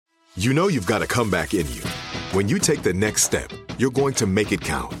You know you've got a comeback in you. When you take the next step, you're going to make it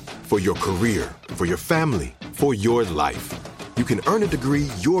count for your career, for your family, for your life. You can earn a degree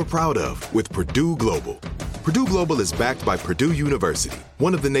you're proud of with Purdue Global. Purdue Global is backed by Purdue University,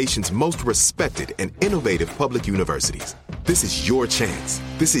 one of the nation's most respected and innovative public universities. This is your chance.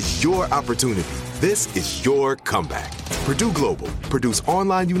 This is your opportunity. This is your comeback. Purdue Global, Purdue's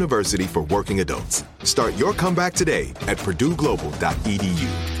online university for working adults. Start your comeback today at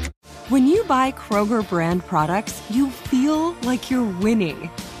purdueglobal.edu. When you buy Kroger brand products, you feel like you're winning.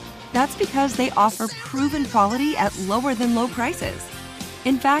 That's because they offer proven quality at lower than low prices.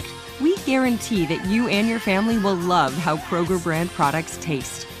 In fact, we guarantee that you and your family will love how Kroger brand products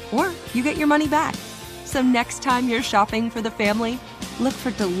taste, or you get your money back. So next time you're shopping for the family, look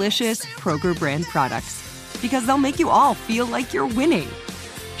for delicious Kroger brand products, because they'll make you all feel like you're winning.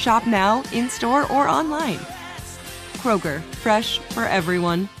 Shop now, in-store, or online. Kroger, fresh for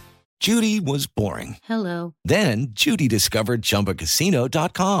everyone. Judy was boring. Hello. Then Judy discovered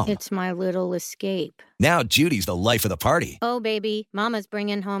ChumbaCasino.com. It's my little escape. Now Judy's the life of the party. Oh, baby, mama's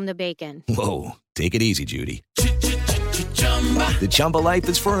bringing home the bacon. Whoa, take it easy, Judy. The Chumba life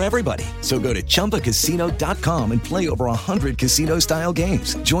is for everybody. So go to ChumbaCasino.com and play over 100 casino-style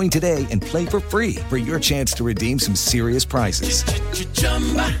games. Join today and play for free for your chance to redeem some serious prizes.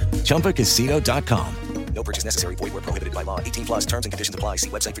 ChumbaCasino.com. No purchase necessary. Void where prohibited by law. 18 plus terms and conditions apply. See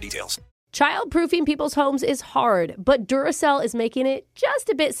website for details. Childproofing people's homes is hard, but Duracell is making it just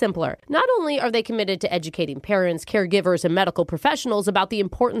a bit simpler. Not only are they committed to educating parents, caregivers, and medical professionals about the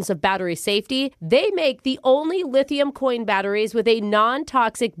importance of battery safety, they make the only lithium coin batteries with a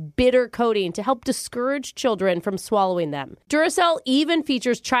non-toxic bitter coating to help discourage children from swallowing them. Duracell even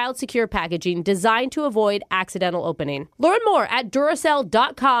features child-secure packaging designed to avoid accidental opening. Learn more at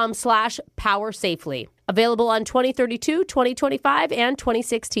Duracell.com/powersafely. Available on 2032, 2025, and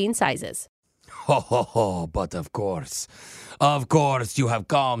 2016 sizes. Ho, ho, ho, but of course, you have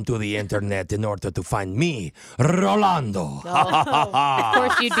come to the internet in order to find me, Rolando. Of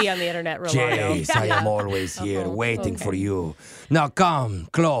course you'd be on the internet, Rolando. Jace, I am always here waiting for you. Now come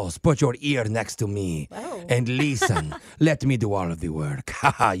close, put your ear next to me, and listen. Let me do all of the work.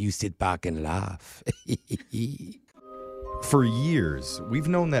 You sit back and laugh. For years, we've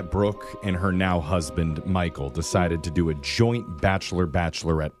known that Brooke and her now husband, Michael, decided to do a joint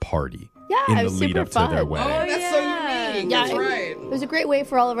bachelorette party in the lead up to their wedding. Oh, that's so unique. That's right. It was a great way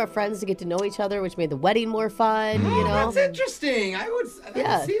for all of our friends to get to know each other, which made the wedding more fun, you know? That's interesting. I would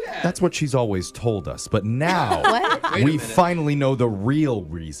see that. That's what she's always told us. But now, we finally know the real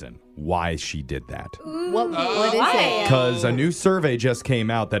reason why she did that. What is it? Because a new survey just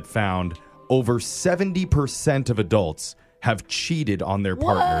came out that found over 70% of adults have cheated on their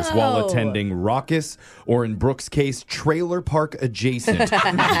partners while attending raucous, or in Brooke's case, trailer park adjacent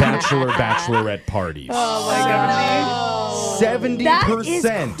bachelorette parties. Oh my God. 70%. That is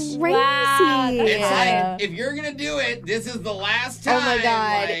crazy. Wow. It's like, if you're going to do it, this is the last time. Oh my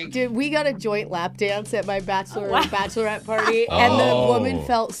God. Like, Dude, we got a joint lap dance at my bachelorette party, and the woman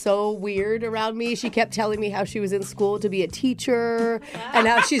felt so weird around me. She kept telling me how she was in school to be a teacher and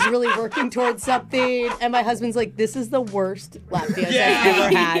how she's really working towards something. And my husband's like, this is the worst lap dance I've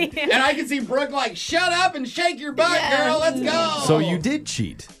ever had. And I can see Brooke like, shut up and shake your butt, girl. Let's go. So you did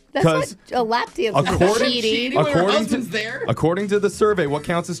cheat. That's not a lap dance. According to the survey, what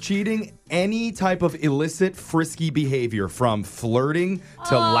counts as cheating? Any type of illicit, frisky behavior, from flirting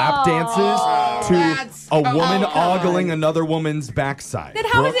to lap dances to a woman ogling another woman's backside. Then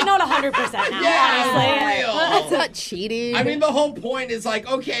how is it not 100% now, honestly? That's not cheating. I mean, the whole point is like,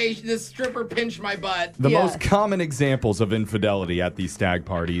 okay, this stripper pinched my butt. The most common examples of infidelity at these stag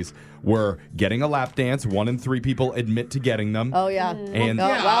parties were getting a lap dance. 1 in 3 people admit to getting them. Oh, yeah. And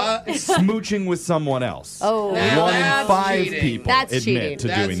smooching with someone else. Oh, 1 in 5 people admit to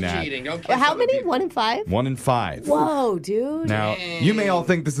doing that. Cheating. Okay, well, how many? 1 in 5? 1 in 5. Whoa, dude. Now, you may all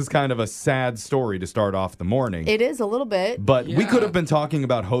think this is kind of a sad story to start off the morning. It is a little bit. But we could have been talking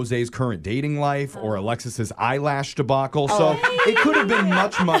about Jose's current dating life or Alexis's eyelash debacle. So it could have been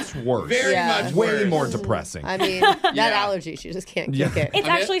much, much worse. Very much worse. Way more depressing. I mean, that allergy, she just can't kick it. It's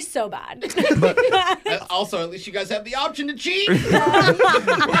actually so bad. Also, at least you guys have the option to cheat.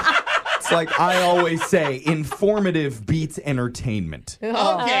 It's like I always say, informative beats entertainment.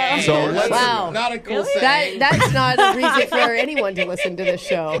 Okay. So that's wow. not a cool saying. That's not a reason for anyone to listen to this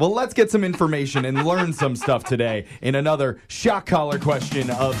show. Well, let's get some information and learn some stuff today in another shock collar question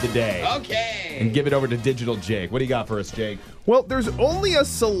of the day. Okay. And give it over to Digital Jake. What do you got for us, Jake? Well, there's only a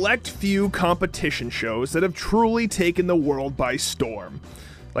select few competition shows that have truly taken the world by storm.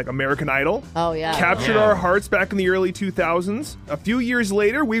 like American Idol. Oh, yeah. Captured our hearts back in the early 2000s. A few years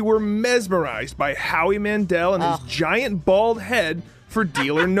later, we were mesmerized by Howie Mandel and his giant bald head for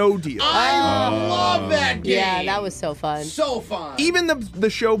Deal or No Deal. I love that game. Yeah, that was so fun. So fun. Even the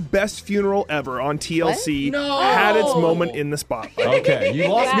show Best Funeral Ever on TLC No. had its moment in the spotlight. Okay, you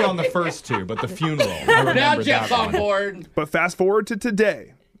lost me on the first two, but the funeral. I remember Now that Jeff's on one. board. But fast forward to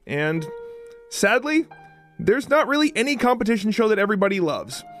today, and sadly, there's not really any competition show that everybody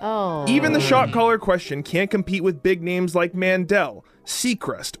loves. Oh. Even the shot caller question can't compete with big names like Mandel,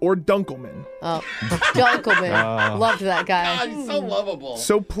 Seacrest, or Dunkelman. Oh, Dunkelman. Loved that guy. God, he's so lovable.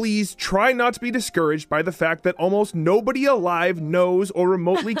 So please try not to be discouraged by the fact that almost nobody alive knows or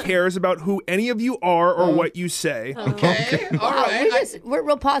remotely cares about who any of you are or what you say. Okay, all right. We're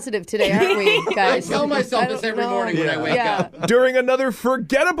real positive today, aren't we, I guys? tell myself this every morning when I wake up. During another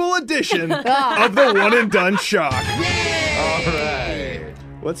forgettable edition of the One and Done Shock. All right.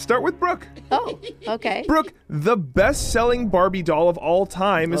 Let's start with Brooke. Oh, okay. Brooke, the best-selling Barbie doll of all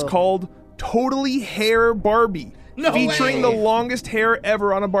time is called Totally Hair Barbie, featuring the longest hair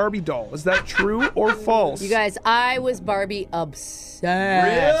ever on a Barbie doll. Is that true or false? You guys, I was Barbie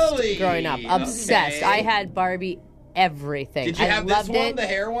obsessed. Really? Growing up. Obsessed. Okay. I had Barbie everything. Did you have this loved one, it. the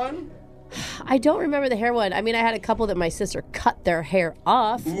hair one? I don't remember the hair one. I mean, I had a couple that my sister cut their hair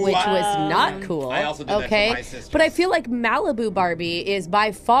off, which was not cool. I also did that to my sister. But I feel like Malibu Barbie is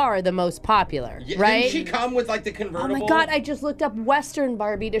by far the most popular, right? Didn't she come with like the Oh convertible? my God, I just looked up Western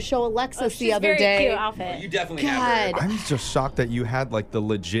Barbie to show Alexis the other very day. cute outfit. You definitely have her. God. I'm just shocked that you had like the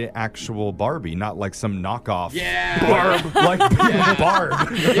legit actual Barbie, not like some knockoff. Yeah. Barb. Like Barb.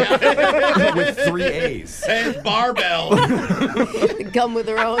 With 3 A's. And barbell. Come with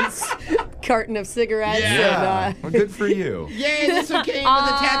her own carton of cigarettes. Yeah. And, Well, good for you. Yay, this one came with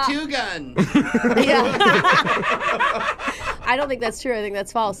a tattoo gun. yeah. I don't think that's true. I think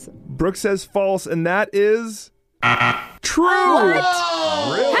that's false. Brooke says false, and that is true. What?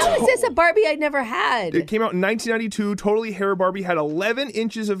 How is this a Barbie I never had? It came out in 1992. Totally Hair Barbie had 11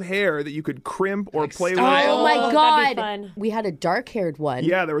 inches of hair that you could crimp or play with. Oh my that'd be God. fun. We had a dark-haired one.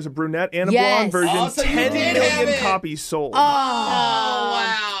 Yeah, there was a brunette and a Yes. blonde version. Oh, so you 10 did million have it. copies sold. Oh,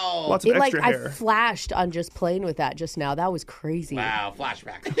 wow. Lots of It, extra I hair. flashed on just playing with that just now. That was crazy. Wow,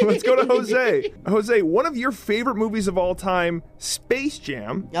 flashback. Let's go to Jose. Jose, one of your favorite movies of all time, Space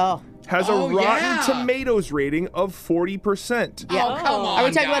Jam, Oh. has a Oh, Rotten yeah. Tomatoes rating of 40%. Yeah. Oh, come on, Are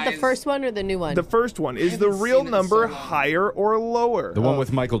we talking about the guys. first one or the new one? The first one, is the haven't real seen it number so long. higher or lower? The one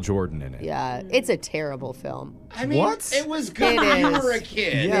with Michael Jordan in it. Yeah, it's a terrible film. I mean, What? it was good It when you is. were a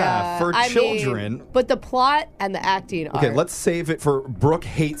kid. Yeah, for I children. mean, but the plot and the acting are. Okay, let's save it for Brooke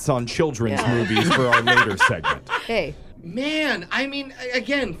hates on children's movies for our later segment. Hey, Man, I mean,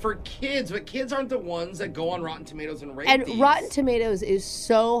 again, for kids, but kids aren't the ones that go on Rotten Tomatoes and rate and these. Rotten Tomatoes is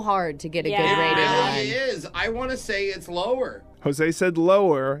so hard to get a Yeah. good It rating really on. is. I want to say it's lower. Jose said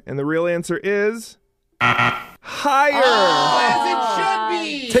lower, and the real answer is higher. As it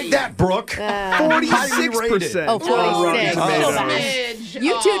should be. Take that, Brooke. 46%. Oh, on Rotten 46. Tomatoes. Smidge.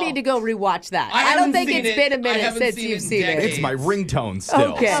 You two Oh. need to go rewatch that. I I don't haven't think seen it's it. been a I minute haven't since seen you've it in seen it. decades. It's my ringtone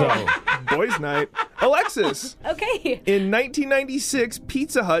still. Okay. So Boys' night. Alexis. Okay. In 1996,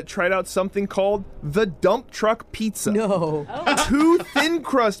 Pizza Hut tried out something called the Dump Truck Pizza. No. 2 thin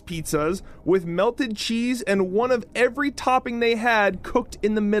crust pizzas with melted cheese and one of every topping they had cooked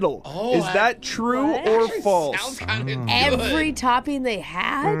in the middle. Oh, Is that true or false? Sounds kind of good. Every topping they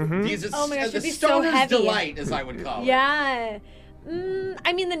had? These Oh my gosh, the it'd be so stoner's heavy. delight, as I would call it. Yeah.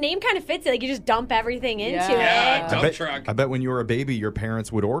 I mean, the name kind of fits it. Like, you just dump everything into Yeah, it. dump truck. I bet when you were a baby, your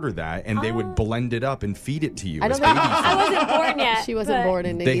parents would order that and they would blend it up and feed it to you I as don't think- baby I food. wasn't born yet. She wasn't but- born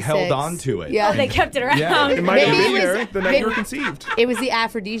in 96. They held on to it. Yeah. Oh, they kept it around. Yeah. It might have Maybe been it there was- the night you were conceived. It was the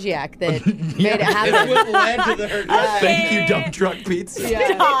aphrodisiac that made it It's happen. what led to the her Thank you, dump truck pizza.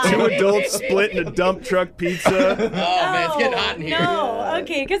 Yeah. 2 adults split in a dump truck pizza. Oh, man, it's getting hot in here. No.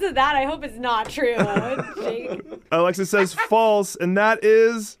 Okay, because of that, I hope it's not true. Jake. Alexis says false, and that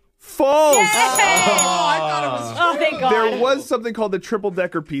is false. Oh, I thought it was. Oh, thank God. There was something called the triple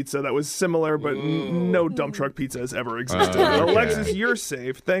decker pizza that was similar, but no dump truck pizza has ever existed. Okay. Alexis, you're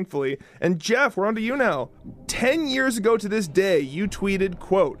safe, thankfully. And Jeff, we're on to you now. 10 years ago to this day, you tweeted,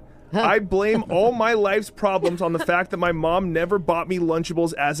 quote, I blame all my life's problems on the fact that my mom never bought me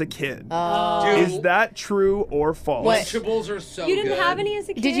Lunchables as a kid. Dude, Is that true or false? What? Lunchables are so You didn't good. have any as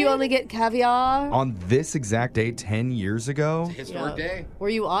a kid? Did you only get caviar? On this exact day 10 years ago? Historic day. Were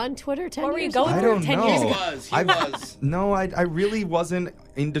you on Twitter 10 What were you years going ago? I through don't 10 know. years He ago? was. He I've- was. No, I really wasn't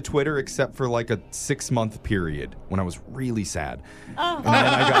into Twitter except for like a 6-month period when I was really sad. And then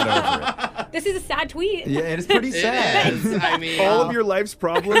I got over it. This is a sad tweet. Yeah, it's pretty sad. I mean, All of your life's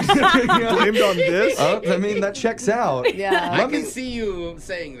problems blamed on this? I mean, that checks out. Yeah. I can see you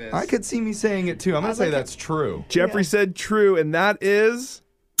saying this. I could see me saying it too. I'm going to say that's true. Jeffrey said true, and that is...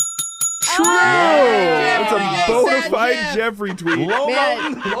 True! It's a bona fide Jeffrey tweet. Low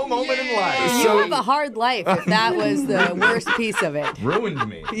Man. moment in life. You have a hard life if that was the worst piece of it. Ruined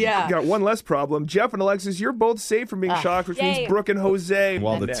me. Yeah. Got one less problem. Jeff and Alexis, you're both safe from being shocked, which Yay. means Brooke and Jose.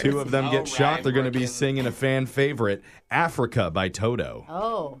 While the next. two of them All get shocked, right, they're going to be Brooke. singing a fan favorite, Africa by Toto.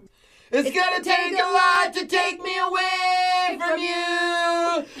 Oh. It's gonna take a lot to take me away from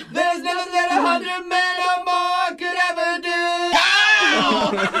you. There's nothing that 100 men or more could ever do.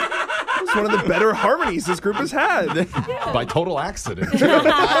 It's one of the better harmonies this group has had. By total accident.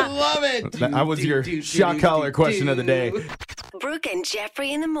 I love it. That was your shot collar question of the day. Brooke and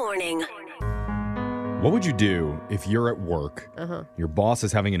Jeffrey in the morning. What would you do if you're at work, your boss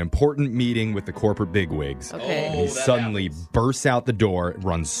is having an important meeting with the corporate bigwigs, Okay. and he suddenly bursts out the door,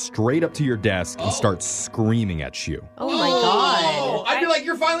 runs straight up to your desk, and starts screaming at you? Oh my God. Oh, I'd be like,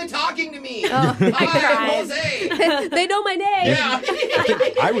 you're finally talking to me. I Hi, cried. Jose. They know my name. Yeah.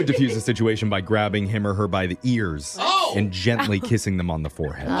 I would diffuse the situation by grabbing him or her by the ears Oh. and gently kissing them on the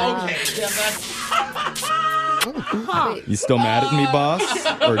forehead. Okay. Yeah, You still mad at me, boss?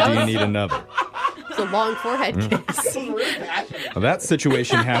 Or do you need another? It's a long forehead kiss. that's really passionate. Well, that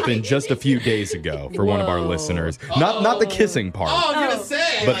situation happened just a few days ago for one of our Whoa. listeners. Not the kissing part, Oh, I was gonna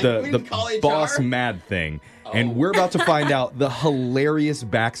say. but like, we the need to call HR? boss mad thing. And we're about to find out the hilarious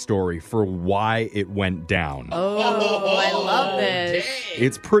backstory for why it went down. Oh, I love this. Dang.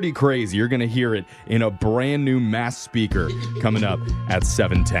 It's pretty crazy. You're going to hear it in a brand new mass speaker coming up at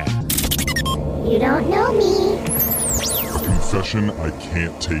 7:10. You don't know me. A confession I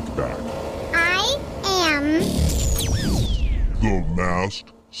can't take back. I am The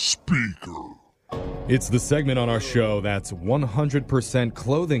Masked Speaker. It's the segment on our show that's 100%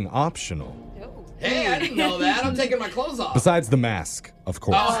 clothing optional. Hey, I didn't know that. I'm taking my clothes off. Besides the mask, of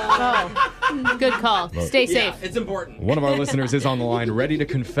course. Oh, good call. Stay Yeah, safe. it's important. One of our listeners is on the line ready to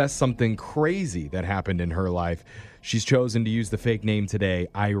confess something crazy that happened in her life. She's chosen to use the fake name today,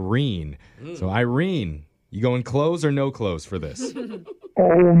 Irene. So, Irene, you going clothes or no clothes for this? Oh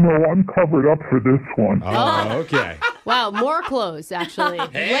no, I'm covered up for this one. Oh, okay. Wow, more clothes, actually.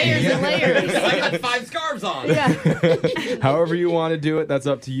 Layers and layers. I got 5 scarves on. However you want to do it, that's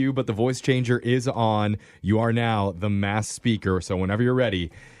up to you. But the voice changer is on. You are now the mass speaker. So whenever you're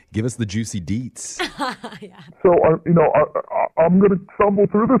ready, give us the juicy deets. So, I'm going to stumble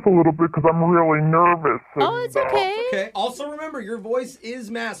through this a little bit because I'm really nervous. Oh, it's okay. Okay. Also, remember, your voice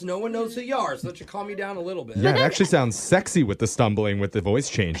is masked. No one knows who you are, so that should calm you down a little bit. Yeah, it actually sounds sexy with the stumbling, with the voice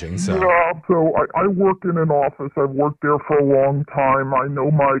changing. So So I work in an office. I've worked there for a long time. I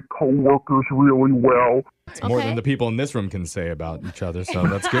know my coworkers really well. it's more Okay. than the people in this room can say about each other. So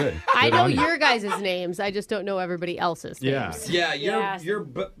that's good. I Good know on you. your guys' names. I just don't know everybody else's Yeah. names. Yeah, Yeah. you're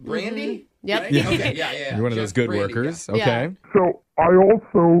Brandy? Yep. Right? Yeah. Okay, yeah. You're one of those Just good Brandy, workers. yeah. Okay. So I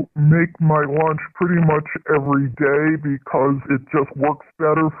also make my lunch pretty much every day because it just works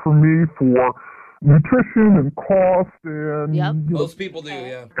better for me for nutrition and cost and Yep. Most people do,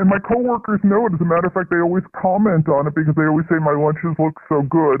 yeah. and my coworkers know it. As a matter of fact, they always comment on it because they always say my lunches look so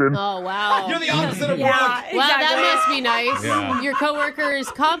good. And Oh, wow. You're the opposite of Yeah, Brooke. Wow, exactly. that must be nice. Yeah. Your coworkers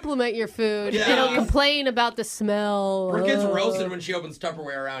compliment your food. Yeah. They don't complain about the smell. Brooke gets Ugh. roasted when she opens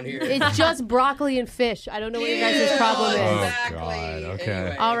Tupperware around here. It's just broccoli and fish. I don't know what your guys' Yeah, problem is. Exactly. God, okay.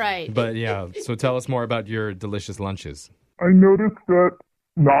 Anyway. All right. But yeah, so tell us more about your delicious lunches. I noticed that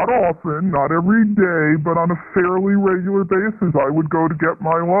not often, not every day, but on a fairly regular basis, I would go to get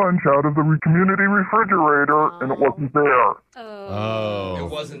my lunch out of the community refrigerator, and it wasn't there. Oh.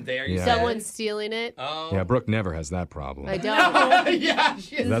 It wasn't there, you Yeah. said? Someone's stealing it. Oh. Yeah, Brooke never has that problem. I don't. Yeah,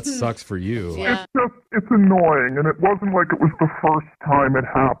 she That sucks for you. Yeah. It's annoying, and it wasn't like it was the first time it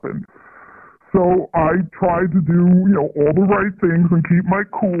happened. So I tried to do, all the right things and keep my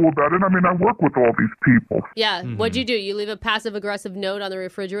cool about it. I mean, I work with all these people. Yeah. What'd you do? You leave a passive aggressive note on the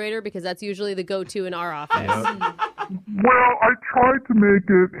refrigerator because that's usually the go-to in our office. Well, I tried to make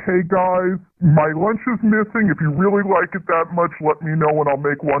it, hey guys, my lunch is missing. If you really like it that much, let me know and I'll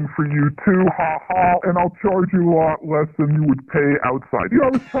make one for you too. Ha ha. And I'll charge you a lot less than you would pay outside. I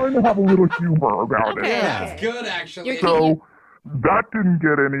was trying to have a little humor about it. That's good, actually. So that didn't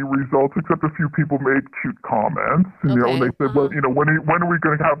get any results except a few people made cute comments. And they said, well, when are we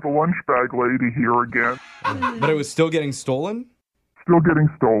going to have the lunch bag lady here again? But it was still getting stolen? still getting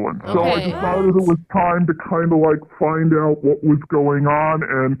stolen. So I decided it was time to kind of like find out what was going on,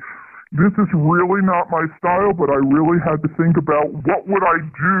 and this is really not my style, but I really had to think about what would I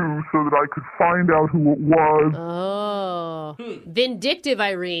do so that I could find out who it was. Oh. Vindictive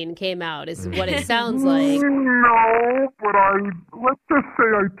Irene came out is what it sounds like. No, but let's just say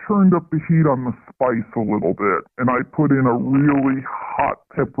I turned up the heat on the spice a little bit, and I put in a really hot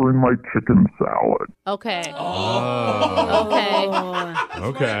pepper in my chicken salad. Okay. Oh.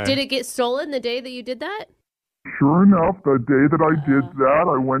 Okay. Did it get stolen the day that you did that? Sure enough, the day that I did that,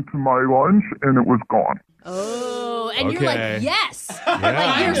 I went to my lunch, and it was gone. Oh, and you're like, yes!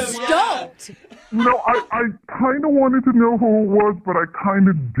 Yeah. Like, you're stoked! No, I kind of wanted to know who it was, but I kind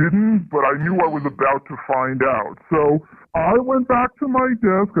of didn't, but I knew I was about to find out. So I went back to my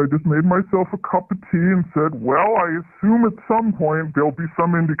desk, I just made myself a cup of tea and said, well, I assume at some point there'll be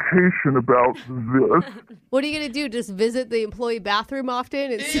some indication about this. What are you going to do? Just visit the employee bathroom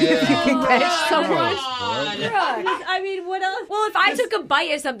often and see if you can catch someone? I mean, what else? Well, if I took a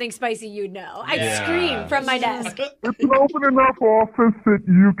bite of something spicy, you'd know. I'd scream from my desk. It's an open enough office that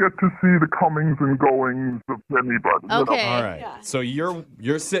you get to see the comings and goings of anybody. Okay. All right. Yeah. So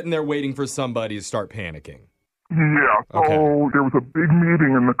you're sitting there waiting for somebody to start panicking. Yeah, so there was a big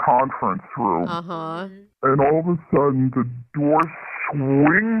meeting in the conference room. Uh-huh. And all of a sudden, the door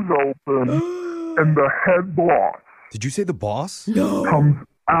swings open, and the head boss Did you say the boss? comes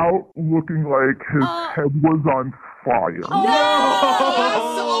out looking like his head was on fire.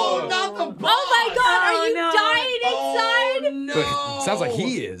 Oh, not the boss. Oh my God, are you dying inside? No. Sounds like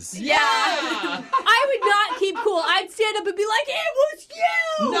he is. Yeah. I would not keep cool. I'd stand up and be like, it was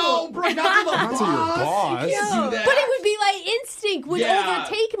you! No, bro, not to the Not to your boss. You can't do that. But it would be like instinct would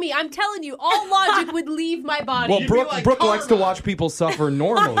overtake me. I'm telling you, all logic would leave my body. Well, Brooke likes to watch people suffer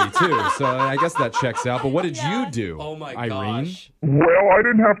normally, too, so I guess that checks out. But what did you do, Oh my Irene? gosh. Well, I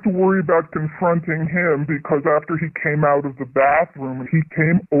didn't have to worry about confronting him because after he came out of the bathroom, he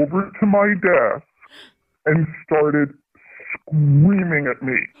came over to my desk and started screaming at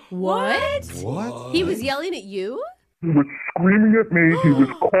me. What? What? He was yelling at you? He was screaming at me. He was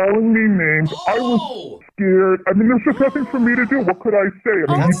calling me names. I was scared. I mean, there was just nothing for me to do. What could I say?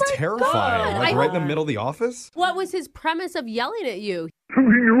 I mean, That's terrifying. God. Like right in the middle of the office? What was his premise of yelling at you? he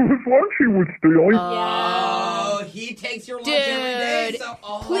knew his lunch he was stealing. Oh, he takes your lunch every day. So,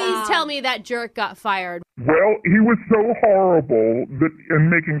 Please tell me that jerk got fired. Well, he was so horrible and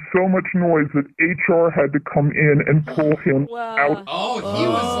making so much noise that HR had to come in and pull him out. Oh, he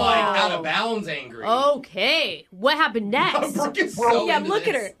was like out of bounds angry. Okay. What happened next? Brooke is so into look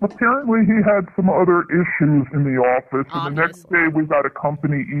at this. her. Apparently, he had some other issues in the office, and the next day we got a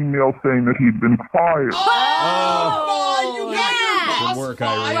company email saying that he'd been fired. Oh, you got your boss Good work,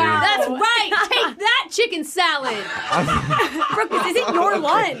 Irene. That's right. Take that, chicken salad. Brooke, this isn't your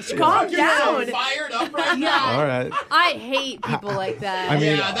lunch. Calm You're so down. fired up right Yeah. now. All right. I hate people like that. I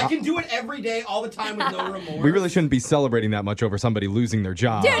mean, yeah, that can do it every day, all the time with no remorse. We really shouldn't be celebrating that much over somebody losing their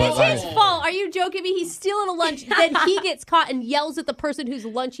job. Dude, but it's his fault. Are you joking me? He's stealing a lunch. Then he gets caught and yells at the person whose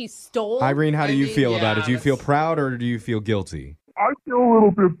lunch he stole. Irene, how do you feel about it? Do you that's- feel proud or do you feel guilty? I feel a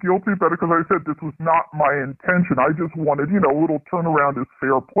little bit guilty about it because I said this was not my intention. I just wanted, a little turnaround is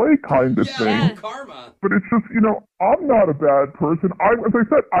fair play kind of thing. Yeah, karma. But it's just, I'm not a bad person. As I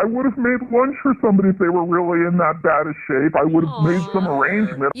said, I would have made lunch for somebody if they were really in that bad a shape. I would have made some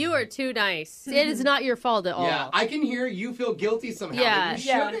arrangement. You are too nice. It is not your fault at all. Yeah, I can hear you feel guilty somehow. Yeah, but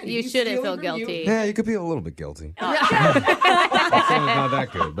you shouldn't. you He's shouldn't stealing feel from you. guilty. Yeah, you could be a little bit guilty. It's not that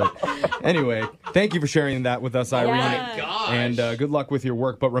good. But anyway, thank you for sharing that with us, Irene. my gosh. And good luck with your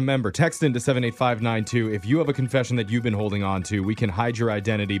work. But remember, text into 78592. If you have a confession that you've been holding on to, we can hide your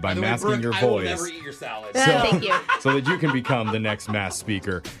identity by By the way, masking Brooke, your I will voice. never eat your salad. Thank you. So that you can become the next mass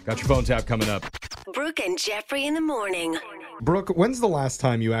speaker. Got your phone tap coming up. Brooke and Jeffrey in the morning. Brooke, when's the last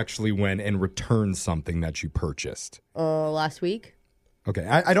time you actually went and returned something that you purchased? Last week. Okay,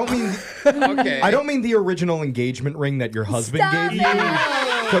 I don't mean Okay. I don't mean the original engagement ring that your husband gave you,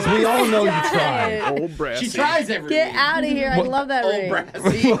 because we all know you tried. Old brassy. She tries every Get week. out of here. I love that Old ring.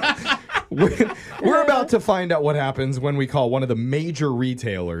 brassy. We're about to find out what happens when we call one of the major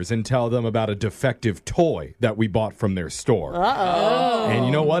retailers and tell them about a defective toy that we bought from their store. Uh-oh. And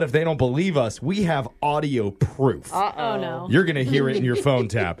you know what? If they don't believe us, we have audio proof. Oh, no. You're going to hear it in your phone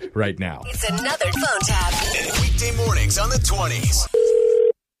tap right now. It's another phone tap. Weekday mornings on the 20s.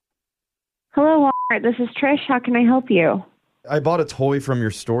 Hello, Walmart. This is Trish. How can I help you? I bought a toy from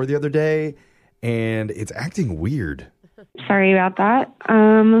your store the other day, and it's acting weird. Sorry about that.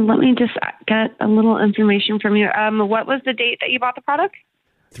 Let me just get a little information from you. What was the date that you bought the product?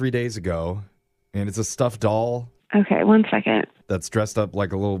 3 days ago, and it's a stuffed doll. Okay, one second. That's dressed up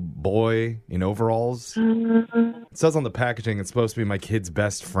like a little boy in overalls. It says on the packaging it's supposed to be my kid's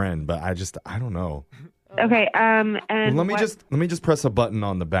best friend, but I don't know. Okay, and Well, let me just press a button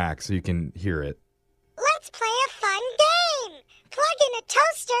on the back so you can hear it. Let's play a fun game. Plug in a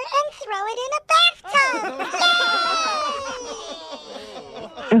toaster and throw it in a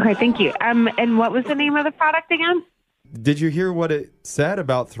bathtub. Okay, thank you. And what was the name of the product again? Did you hear what it said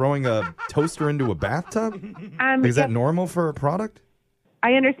about throwing a toaster into a bathtub? Is that normal for a product?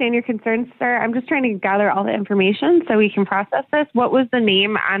 I understand your concerns, sir. I'm just trying to gather all the information so we can process this. What was the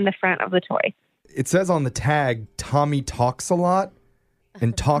name on the front of the toy? It says on the tag, Tommy Talks a Lot,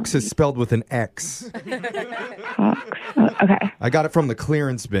 and Talks is spelled with an X. Okay. I got it from the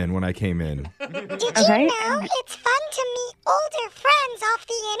clearance bin when I came in. Did you know it's fun to meet older friends off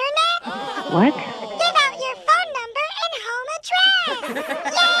the internet? What? Give out your phone number and home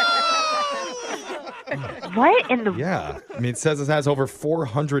address. Yay! What in the... Yeah. I mean, it says it has over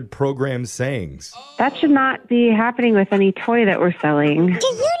 400 programmed sayings. That should not be happening with any toy that we're selling. Do you know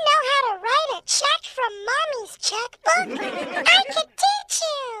how to write a check from Mommy's checkbook? I could teach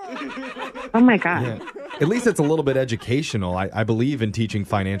you. Oh, my God. Yeah. At least it's a little bit educational. I believe in teaching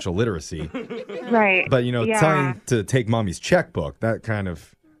financial literacy. Right. But, telling to take Mommy's checkbook, that kind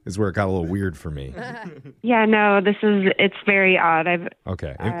of is where it got a little weird for me. Yeah, no, it's very odd.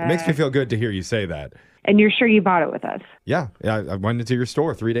 Okay. It makes me feel good to hear you say that. And you're sure you bought it with us? Yeah. I went into your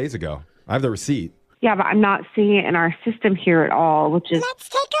store 3 days ago. I have the receipt. Yeah, but I'm not seeing it in our system here at all, which is... Let's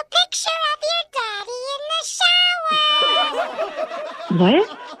take a picture of your daddy in the shower.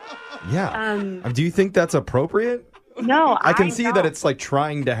 What? Yeah. Do you think that's appropriate? No, I can see that it's like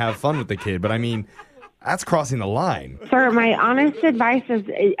trying to have fun with the kid, but I mean, that's crossing the line. Sir, my honest advice is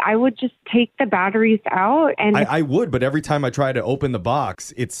I would just take the batteries out and... I would, but every time I try to open the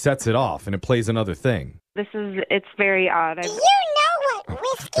box, it sets it off and it plays another thing. It's very odd. Do you know what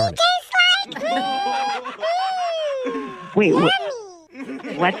whiskey tastes like? Wait,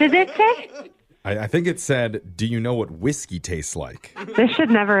 what did it say? I think it said, do you know what whiskey tastes like? This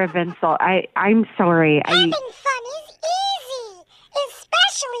should never have been sold. I'm sorry. Having fun is easy,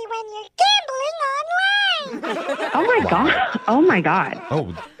 especially when you're gambling online. Oh, my God. Oh, my God.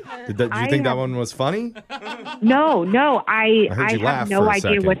 Oh, did you think that one was funny? No. I heard you laugh have no for a idea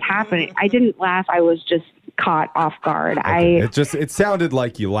second. what's happening. I didn't laugh. I was just caught off guard. Okay. It sounded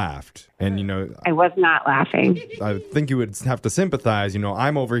like you laughed. And, I was not laughing. I think you would have to sympathize.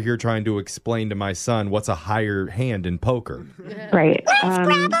 I'm over here trying to explain to my son what's a higher hand in poker. Right. Let's grab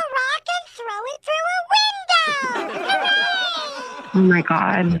a rock and throw it through a window. Oh, my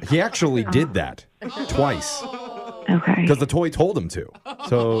God. He actually did that twice. Okay. Because the toy told him to.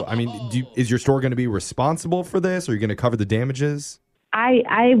 So, I mean, is your store going to be responsible for this? Or are you going to cover the damages?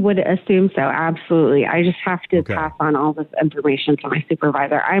 I would assume so, absolutely. I just have to pass on all this information to my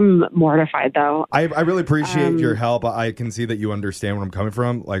supervisor. I'm mortified, though. I really appreciate your help. I can see that you understand where I'm coming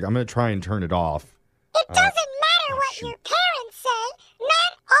from. Like, I'm going to try and turn it off. It doesn't matter what your parents say.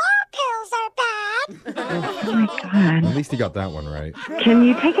 Not all pills are bad. Oh, my God. At least you got that one right. Can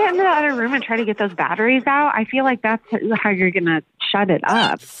you take it into the other room and try to get those batteries out? I feel like that's how you're going to shut it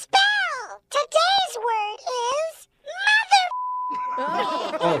up. Spell. Today's word is mother.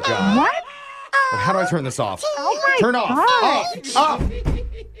 Oh, God. What? How do I turn this off? Oh, my Turn off. God. Off.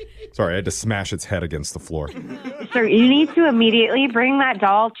 Sorry, I had to smash its head against the floor. Sir, you need to immediately bring that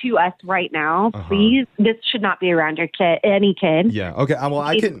doll to us right now, please. This should not be around your kid, any kid. Yeah. Okay. Well,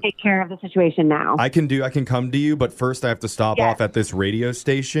 I You need can to take care of the situation now. I can come to you, but first I have to stop off at this radio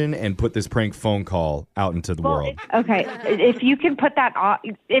station and put this prank phone call out into the world. Okay, if you can put that off,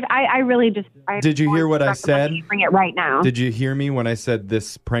 I really just. Did you hear what I said? You bring it right now. Did you hear me when I said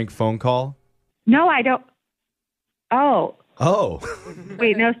this prank phone call? No, I don't. Oh. Oh.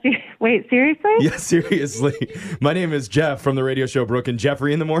 Wait, no. Wait, seriously? Yeah, seriously. My name is Jeff from the radio show Brooke and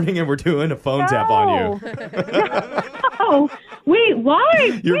Jeffrey in the Morning, and we're doing a phone tap on you. Oh, wait,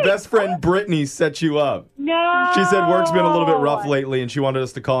 why? Your best friend Brittany set you up. No. She said work's been a little bit rough lately, and she wanted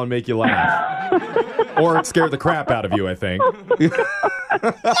us to call and make you laugh. Or scare the crap out of you, I think.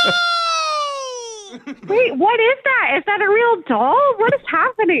 Wait, what is that? Is that a real doll? What is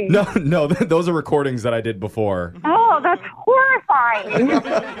happening? No, those are recordings that I did before. Oh, that's horrifying.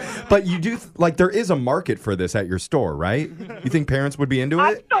 But you do, there is a market for this at your store, right? You think parents would be into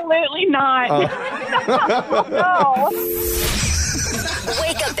it? Absolutely not. No.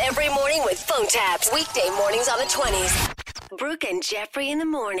 Wake up every morning with phone taps. Weekday mornings on the 20s. Brooke and Jeffrey in the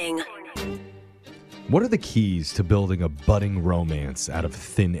Morning. What are the keys to building a budding romance out of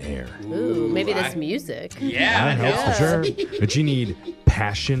thin air? Ooh, maybe this music. Yeah. That helps for sure. But you need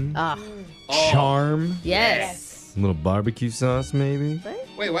passion, charm, Yes. A little barbecue sauce, maybe?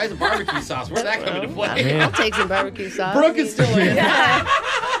 Wait, why is the barbecue sauce? Where's that coming to play? Man. I'll take some barbecue sauce. Brooke is still in.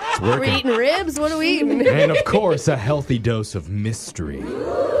 Are we eating ribs? What are we eating? And of course, a healthy dose of mystery.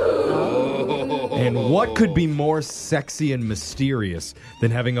 And what could be more sexy and mysterious than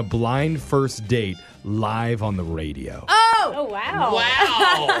having a blind first date live on the radio? Oh, wow.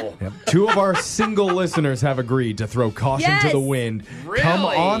 Wow. Yep. 2 of our single listeners have agreed to throw caution to the wind, come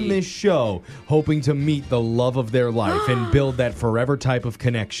Really? on this show, hoping to meet the love of their life and build that forever type of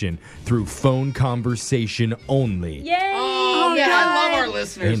connection through phone conversation only. Yay! Oh, yeah, I love our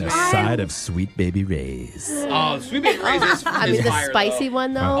listeners. In a man. side of Sweet Baby Ray's. Oh, Sweet Baby Ray's is I mean, the fire, spicy though.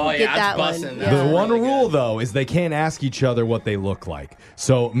 one, though. Oh, yeah, Get it's that one. bussin'. Yeah. The one rule, though, is they can't ask each other what they look like.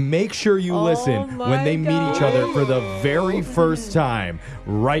 So make sure you listen when they meet each other for the very first time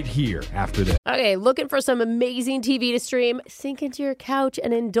right here after this. Okay, looking for some amazing TV to stream? Sink into your couch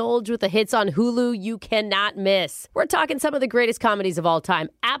and indulge with the hits on Hulu you cannot miss. We're talking some of the greatest comedies of all time,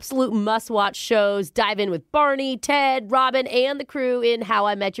 absolute must-watch shows. Dive in with Barney, Ted, Robin, and the crew in How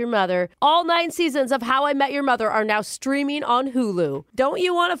I Met Your Mother. All 9 seasons of How I Met Your Mother are now streaming on Hulu. Don't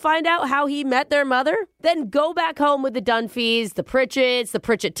you want to find out how he met their mother? Then go back home with the Dunphys, the Pritchett's, the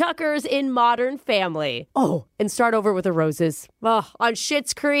Pritchett Tuckers in Modern Family. Oh, and start over with the Roses. Oh, on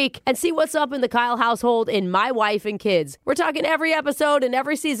Schitt's Creek. And see what's up in the Kyle household in My Wife and Kids. We're talking every episode and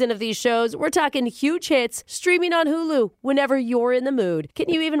every season of these shows. We're talking huge hits streaming on Hulu whenever you're in the mood. Can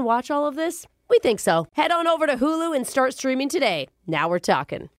you even watch all of this? We think so. Head on over to Hulu and start streaming today. Now we're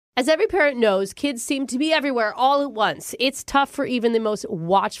talking. As every parent knows, kids seem to be everywhere all at once. It's tough for even the most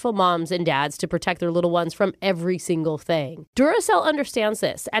watchful moms and dads to protect their little ones from every single thing. Duracell understands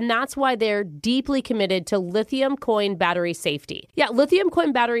this, and that's why they're deeply committed to lithium coin battery safety. Yeah, lithium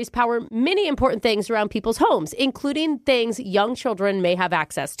coin batteries power many important things around people's homes, including things young children may have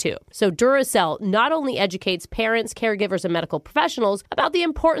access to. So Duracell not only educates parents, caregivers, and medical professionals about the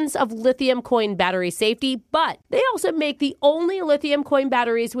importance of lithium coin battery safety, but they also make the only lithium coin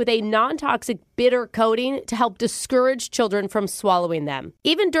batteries with a non-toxic bitter coating to help discourage children from swallowing them.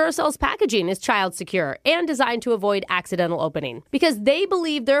 Even Duracell's packaging is child secure and designed to avoid accidental opening because they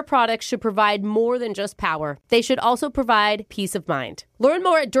believe their products should provide more than just power. They should also provide peace of mind. Learn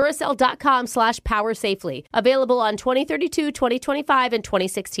more at Duracell.com/powersafely. Available on 2032, 2025, and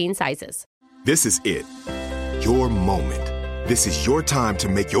 2016 sizes. This is it. Your moment. This is your time to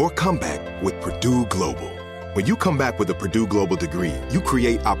make your comeback with Purdue Global. When you come back with a Purdue Global degree, you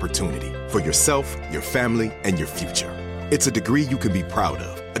create opportunity for yourself, your family, and your future. It's a degree you can be proud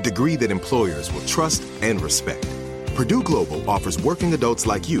of, a degree that employers will trust and respect. Purdue Global offers working adults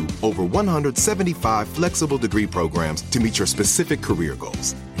like you over 175 flexible degree programs to meet your specific career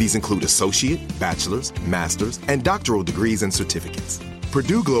goals. These include associate, bachelor's, master's, and doctoral degrees and certificates.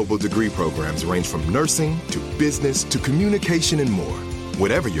 Purdue Global degree programs range from nursing to business to communication and more.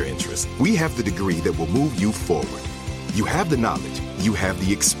 Whatever your interest, we have the degree that will move you forward. You have the knowledge, you have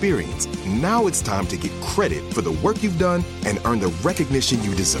the experience. Now it's time to get credit for the work you've done and earn the recognition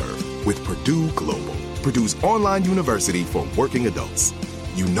you deserve with Purdue Global, Purdue's online university for working adults.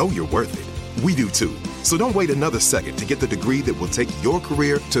 You know you're worth it. We do too. So don't wait another second to get the degree that will take your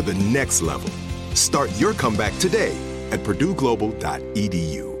career to the next level. Start your comeback today at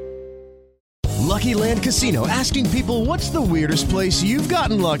purdueglobal.edu. Lucky Land Casino, asking people, what's the weirdest place you've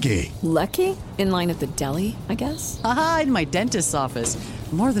gotten lucky? Lucky? In line at the deli, I guess? Aha, in my dentist's office.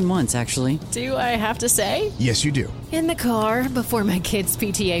 More than once, actually. Do I have to say? Yes, you do. In the car before my kids'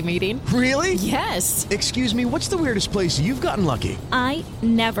 PTA meeting. Really? Yes. Excuse me, what's the weirdest place you've gotten lucky? I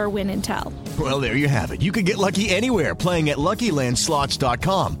never win and tell. Well, there you have it. You can get lucky anywhere, playing at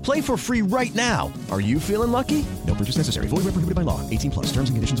LuckyLandSlots.com. Play for free right now. Are you feeling lucky? No purchase necessary. Void where prohibited by law. 18 plus. Terms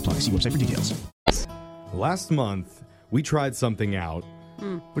and conditions apply. See website for details. Last month, we tried something out,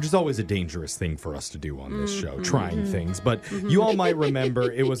 which is always a dangerous thing for us to do on this show, trying things. But you all might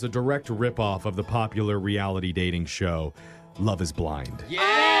remember it was a direct ripoff of the popular reality dating show, Love is Blind.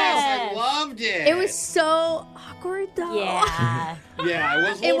 Yes, I loved it. It was so awkward, though. Yeah. Yeah, it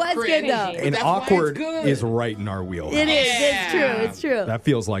was a It little was cringe, good, though. but And that's why it's awkward good. is right in our wheelhouse. It is. It's true. It's true. That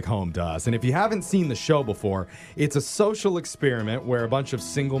feels like home to us. And if you haven't seen the show before, it's a social experiment where a bunch of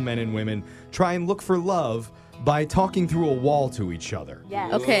single men and women try and look for love by talking through a wall to each other.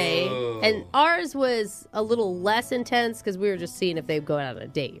 Yeah. Okay. And ours was a little less intense because we were just seeing if they'd go out on a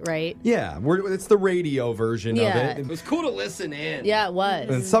date, right? Yeah, it's the radio version Yeah. of it. It was cool to listen in. Yeah, it was.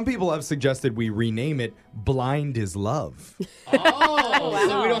 And some people have suggested we rename it Blind is Love. Oh,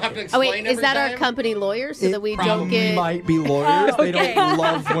 so we don't have to Oh, explain wait, is every that time? our company lawyer so that we don't We get might be lawyers. Oh, They okay. don't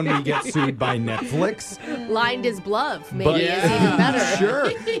love when we get sued by Netflix. lined as bluff? Maybe But it's even better.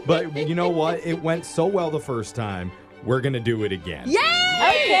 Sure. But you know what? It went so well the first first time, we're going to do it again. Yay!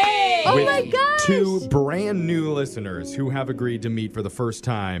 Okay. Oh With my gosh. 2 brand new listeners who have agreed to meet for the first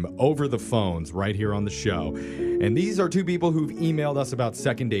time over the phones right here on the show. And these are 2 people who've emailed us about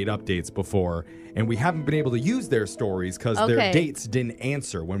second date updates before, and we haven't been able to use their stories because their dates didn't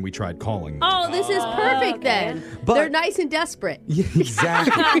answer when we tried calling them. Oh, this is perfect then. But- They're nice and desperate. Yeah,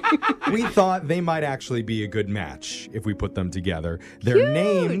 exactly. We thought they might actually be a good match if we put them together. Their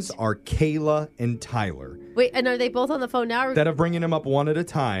names are Kayla and Tyler. Wait, and are they both on the phone now? Instead of bringing them up one at a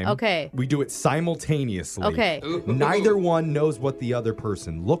time, we do it simultaneously. Okay. Neither one knows what the other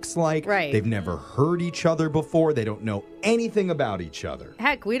person looks like. Right. They've never heard each other before. They don't know anything about each other.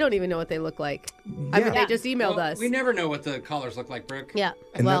 Heck, we don't even know what they look like. I mean, they just emailed us. We never know what the callers look like, Brooke. Yeah.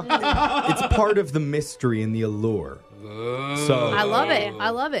 And it's part of the mystery and the allure. So I love it. I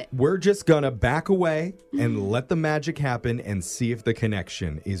love it. we're just going to back away and let the magic happen and see if the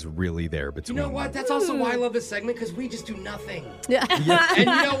connection is really there between You know what? them. That's also why I love this segment, because we just do nothing. Yeah. And you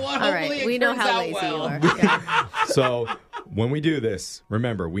know what? All Hopefully right. it We know turns how out lazy well. you are. Yeah. So when we do this,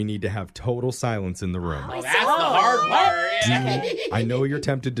 remember, we need to have total silence in the room. Oh, that's the hard part. I know you're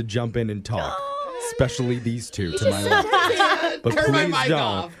tempted to jump in and talk, especially these 2 to my left. But Turn my please mic don't.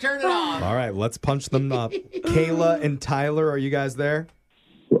 off. Turn it off. All right, let's punch them up. Kayla and Tyler, are you guys there?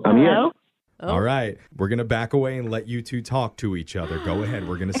 I'm here. All right, we're going to back away and let you 2 talk to each other. Go ahead,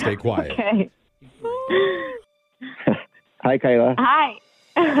 we're going to stay quiet. Okay. Hi, Kayla. Hi.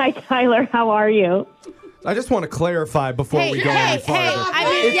 Hi, Tyler. How are you? I just want to clarify before we go any farther. I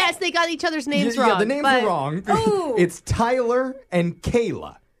mean, yes, they got each other's names wrong. Yeah, the names but are wrong. Ooh. It's Tyler and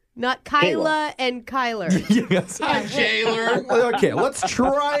Kayla. Not Kyla and Kyler. Yes. Hi, Jailer. Okay, let's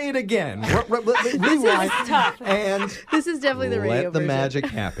try it again. Rewind. Tough. And this is definitely the radio let the version. magic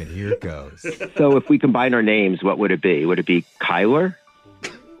happen. Here it goes. So if we combine our names, what would it be? Would it be Kyler?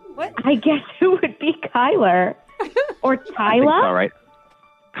 What? I guess it would be Kyler. Or I think Tyla? all right.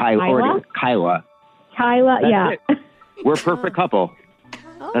 Kyla? Or it is Kyla. Tyla, That's yeah. it. We're a perfect couple.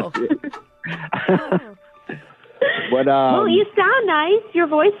 Oh. What, well, you sound nice. Your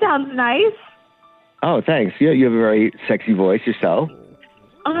voice sounds nice. Oh, thanks. You have a very sexy voice yourself.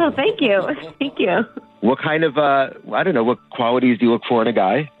 Oh, thank you. Thank you. What kind of, I don't know, what qualities do you look for in a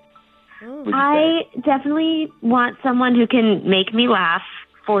guy? I definitely want someone who can make me laugh,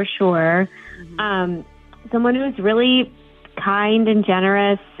 for sure. Someone who's really kind and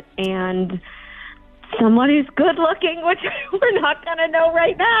generous, and someone who's good looking, which we're not going to know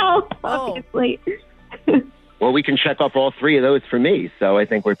right now, obviously. Well, we can check off all 3 of those for me, so I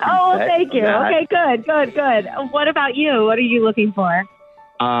think we're pretty set Thank you. on that. Okay, good. What about you? What are you looking for?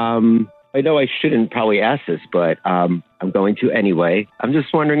 I know I shouldn't probably ask this, but I'm going to anyway. I'm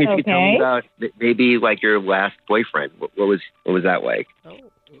just wondering if you could tell me about maybe like your last boyfriend. What was that like?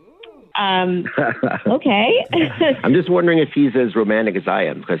 Okay. I'm just wondering if he's as romantic as I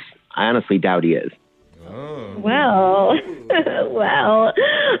am, because I honestly doubt he is. Well, well,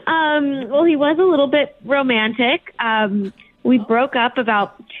 he was a little bit romantic. We broke up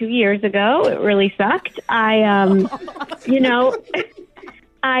about 2 years ago. It really sucked. I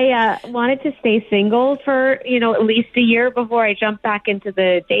wanted to stay single for, at least a year before I jumped back into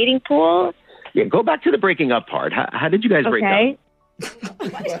the dating pool. Yeah, go back to the breaking up part. How did you guys break up?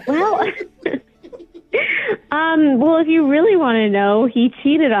 Well, well, if you really want to know, he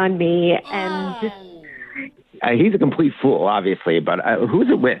cheated on me, and He's a complete fool, obviously, but who was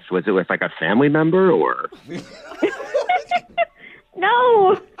it with? Was it with like a family member or?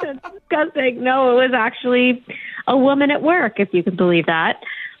 No, that's disgusting. No, it was actually a woman at work, if you can believe that.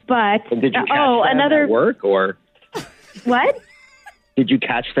 But And did you catch them at work or? What? Did you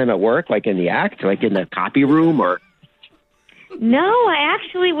catch them at work, like in the act, like in the copy room, or? No, I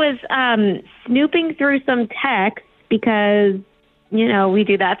actually was snooping through some texts because, we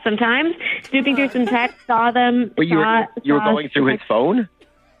do that sometimes. Snooping through some texts, saw them. But you were going through his phone?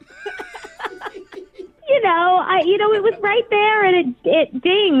 It was right there, and it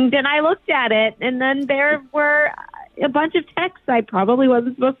dinged, and I looked at it, and then there were a bunch of texts I probably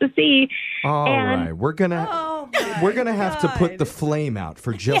wasn't supposed to see. All right, we're gonna have to put the flame out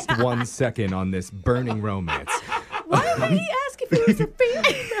for just 1 second on this burning romance. Why would he ask if he was a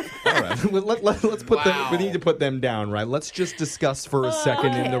family member? All right, let's put them. We need to put them down, right? Let's just discuss for a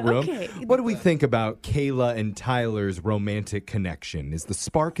second in the room. Okay. What do we think about Kayla and Tyler's romantic connection? Is the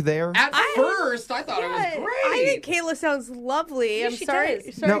spark there? At first, I thought it was great. I think Kayla sounds lovely. I'm she sorry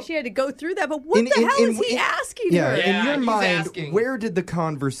does. Now- she had to go through that, but what the hell is he asking her? In your he's mind, asking. where did the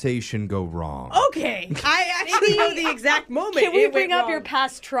conversation go wrong? Okay, I actually know the exact moment. Can we it bring went up your wrong.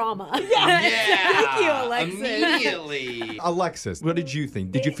 past trauma? Yeah. Thank you, Alexis. Immediately. Alexa, Alexis, what did you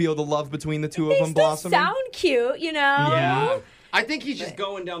think? Did you feel the love between the two of They them still blossoming? sound cute, you know? Yeah. I think he's just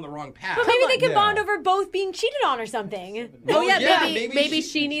going down the wrong path. But maybe they could bond over both being cheated on or something. Oh, yeah, maybe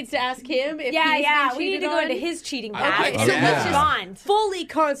she needs to ask him if he's been we need cheated to go on. into his cheating path. Okay, so let's just bond. Fully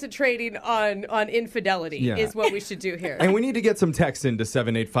concentrating on infidelity is what we should do here. And we need to get some text into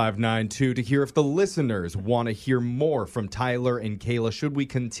 78592 to hear if the listeners want to hear more from Tyler and Kayla. Should we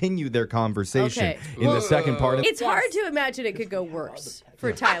continue their conversation in the second part of It's hard to imagine it could go worse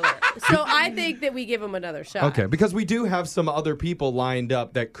for Tyler. So I think that we give him another shot. Okay, because we do have some other people lined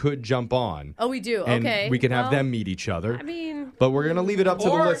up that could jump on. Oh, we do? And Okay. we can have them meet each other. I mean... But we're going to leave it up to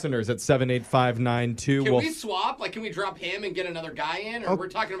the Or- listeners at 78592. Can we swap? Like, can we drop him and get another guy in? Or we're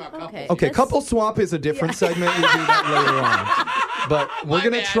talking about couples? Okay, couple swap is a different segment. We'll do that later on. But we're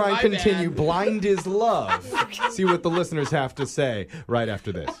going to try and continue Blind is Love. See what the listeners have to say right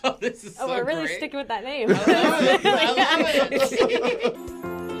after this. This is we're really sticking with that name.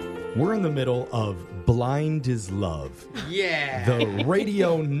 We're in the middle of Blind is Love. Yeah. The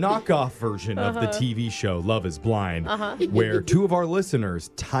radio knockoff version of the TV show Love is Blind, where two of our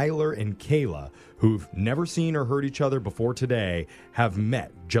listeners, Tyler and Kayla, who've never seen or heard each other before today, have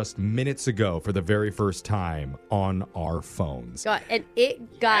met just minutes ago for the very first time on our phones. God, and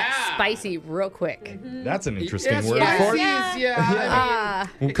it got spicy real quick. That's an interesting Yes, word yes, for it. yeah.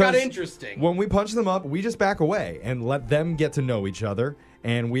 It got Because interesting. When we punch them up, we just back away and let them get to know each other.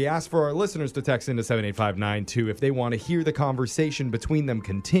 And we ask for our listeners to text into 78592 if they want to hear the conversation between them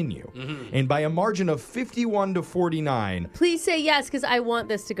continue. And by a margin of 51 to 49, Please say yes, because I want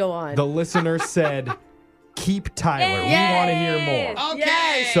this to go on. the listener said, keep Tyler. We want to hear more.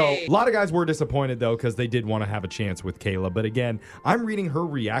 Okay. So a lot of guys were disappointed, though, because they did want to have a chance with Kayla. But again, I'm reading her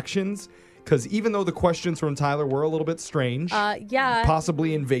reactions because even though the questions from Tyler were a little bit strange,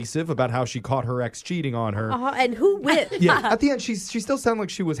 possibly invasive about how she caught her ex cheating on her. And who with? Yeah, at the end, she still sounded like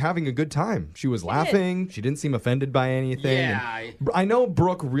she was having a good time. She was laughing. She didn't seem offended by anything. Yeah. And I know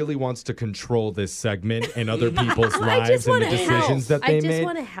Brooke really wants to control this segment and other people's lives and the decisions that they I just made.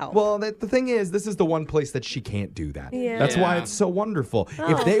 want to help. Well, the thing is, this is the one place that she can't do that. Yeah. That's why it's so wonderful.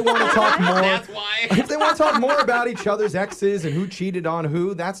 If they want to talk more, if they want to talk more about each other's exes and who cheated on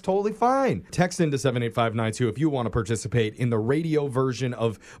who, that's totally fine. Text into 78592 if you want to participate in the radio version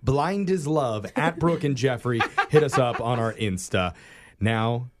of Blind is Love at Brooke and Jeffrey. Hit us up on our Insta.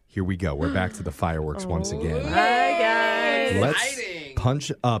 Now, here we go. We're back to the fireworks once again. Hi, guys. Let's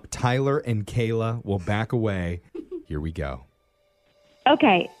punch up Tyler and Kayla. We'll back away. Here we go.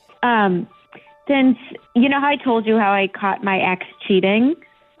 Okay. Since you know how I told you how I caught my ex cheating?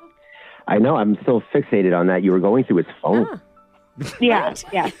 I know. I'm so fixated on that. You were going through his phone. Yes.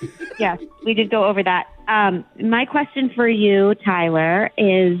 We did go over that. My question for you, Tyler,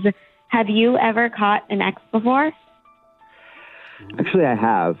 is have you ever caught an ex before? Actually, I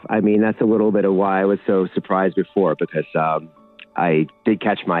have. I mean, that's a little bit of why I was so surprised before, because I did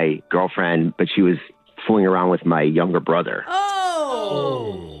catch my girlfriend, but she was fooling around with my younger brother.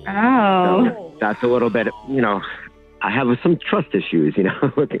 Oh. So that's a little bit, I have some trust issues,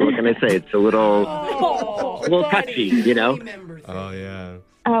 what can I say? It's a little touchy, Oh, yeah.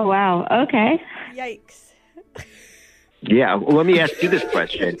 Oh, wow. Okay. Yikes. Yeah. Well, let me ask you this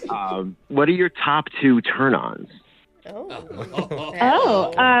question. What are your top two turn-ons?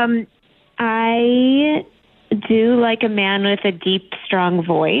 I do like a man with a deep, strong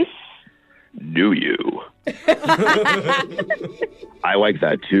voice. Do you? I like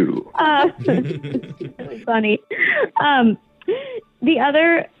that too. Really funny. The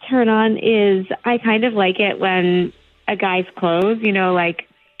other turn on is I kind of like it when a guy's clothes, like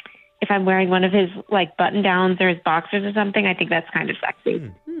if I'm wearing one of his like button downs or his boxers or something, I think that's kind of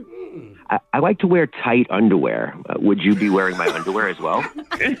sexy. I like to wear tight underwear. Would you be wearing my underwear as well?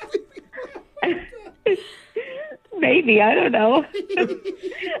 Maybe, I don't know.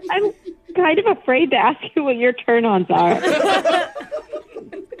 I'm kind of afraid to ask you what your turn-ons are.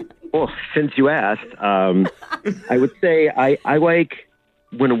 Well, since you asked, I would say I like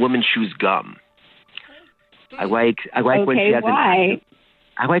when a woman chews gum. I like when she has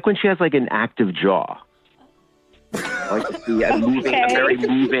I like when she has like an active jaw. I like to see a very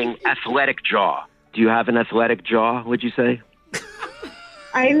moving, athletic jaw. Do you have an athletic jaw, would you say?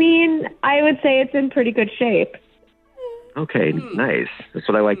 I mean, I would say it's in pretty good shape. Okay, nice. That's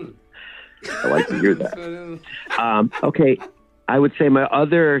what I like. I like to hear that. Okay, I would say my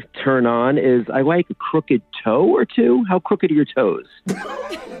other turn on is I like a crooked toe or two. How crooked are your toes?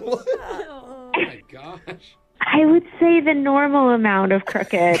 Oh my gosh. I would say the normal amount of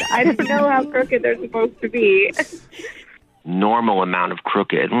crooked. I don't know how crooked they're supposed to be. Normal amount of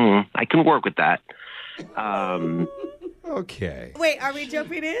crooked. I can work with that. Okay. Wait, are we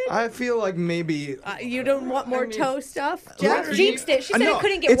jumping in? I feel like maybe... You don't want more toe stuff? Jeff jinxed it. She said it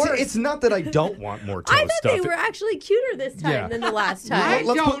couldn't get worse. It's not that I don't want more toe I thought stuff. they were actually cuter this time than the last time.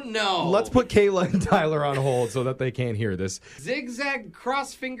 I don't know. Let's put Kayla and Tyler on hold so that they can't hear this. Zigzag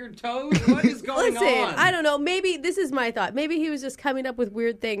cross-fingered toes? What is going Listen, on? I don't know. Maybe, this is my thought. Maybe he was just coming up with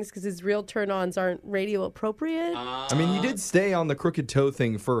weird things because his real turn-ons aren't radio appropriate. I mean, he did stay on the crooked toe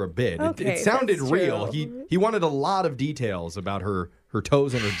thing for a bit. Okay, it sounded that's real. true. He wanted a lot of details about her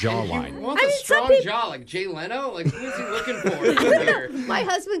toes and her jawline. He wants a strong jaw like Jay Leno? Like, who is he looking for here? My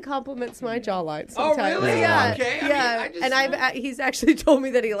husband compliments my jawline Oh, sometimes. really? Yeah. Okay. Yeah. He's actually told me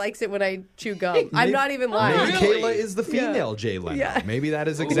that he likes it when I chew gum. I'm not even lying. Maybe Kayla is the female Jay Leno. Yeah. Maybe that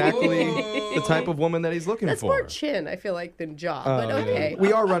is exactly the type of woman that he's looking That's for. more chin, I feel like, than jaw. But okay.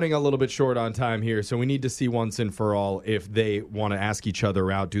 We are running a little bit short on time here, so we need to see once and for all if they want to ask each other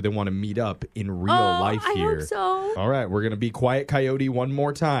out. Do they want to meet up in real life here? I hope so. All right, we're going to be Quiet Coyote one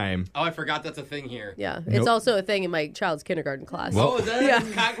more time. Oh, I forgot that's a thing here. Yeah, it's also a thing in my child's kindergarten class. Oh, is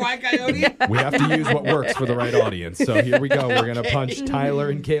that Quiet Coyote? We have to use what works for the right audience. So here we go. We're going to punch Tyler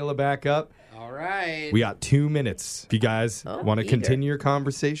and Kayla back up. All right. We got 2 minutes. If you guys want to eager. continue your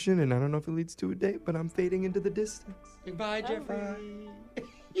conversation, and I don't know if it leads to a date, but I'm fading into the distance. Goodbye, Jeffrey.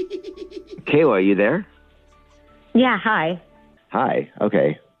 Kayla, are you there? Yeah, hi. Hi.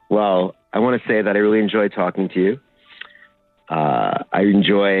 Okay. Well, I want to say that I really enjoyed talking to you. I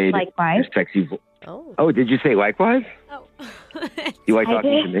enjoyed Likewise. your sexy voice. Oh, did you say likewise? Oh. You like I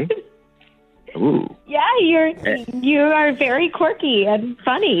talking to did. me? Ooh. Yeah, you are very quirky and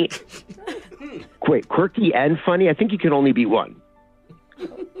funny. Wait, quirky and funny? I think you can only be one.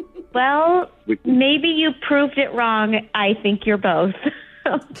 Well, maybe you proved it wrong. I think you're both.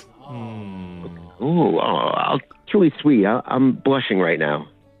 It's really sweet. I'm blushing right now.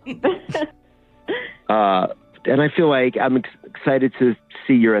 And I feel like I'm excited to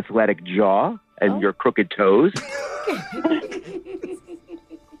see your athletic jaw and your crooked toes.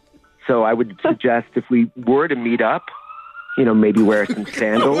 So I would suggest if we were to meet up, maybe wear some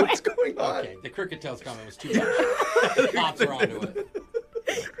sandals. What's going on? Okay, the crooked toes comment was too much. The cops are onto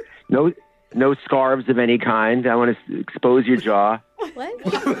it. No scarves of any kind. I want to expose your jaw. What?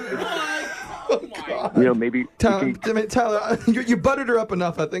 Maybe... Tyler, you buttered her up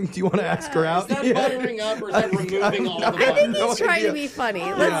enough, I think. Do you want to ask her out? Is that buttering up or is that removing all the I think buttons? he's trying to be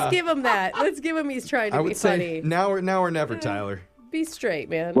funny. Let's give him that. Let's give him he's trying to I be would say funny. now or never, Tyler. Be straight,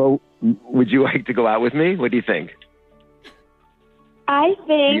 man. Well, would you like to go out with me? What do you think? I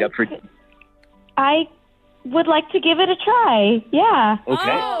think Meet up for... I would like to give it a try. Yeah. Okay.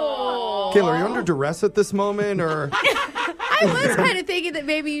 Kayla, are you under duress at this moment, or... I was kind of thinking that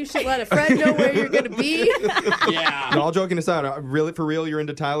maybe you should let a friend know where you're going to be. Yeah. No, all joking aside, really, for real, you're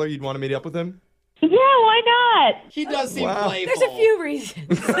into Tyler? You'd want to meet up with him? Yeah, why not? He does seem playful. There's a few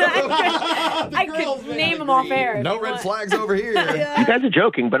reasons. I could name them off air. No red flags over here. You guys are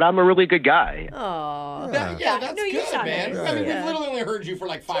joking, but I'm a really good guy. Aww. Yeah, that's No, you good, sound man. nice. I mean, Yeah. we've literally only heard you for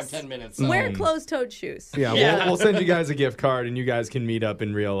like 5-10 minutes. So. Wear closed-toed shoes. Yeah, we'll send you guys a gift card, and you guys can meet up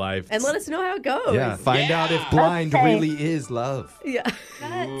in real life. And let us know how it goes. Yeah, find out if blind Okay. really is love. Yeah.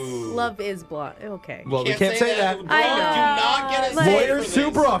 Love is blind. Okay. Well, we can't say that. I know. Do not get us Lawyer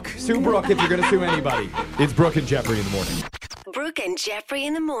Sue Brooke. Sue Brooke, if you're going to sue anybody. It's Brooke and Jeffrey in the morning. Brooke and Jeffrey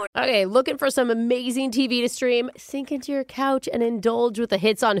in the morning. Okay, looking for some amazing TV to stream? Sink into your couch and indulge with the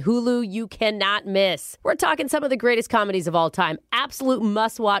hits on Hulu you cannot miss. We're talking some of the greatest comedies of all time, absolute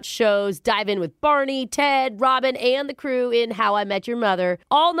must-watch shows. Dive in with Barney, Ted, Robin, and the crew in How I Met Your Mother.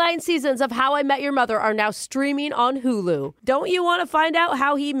 All 9 seasons of How I Met Your Mother are now streaming on Hulu. Don't you want to find out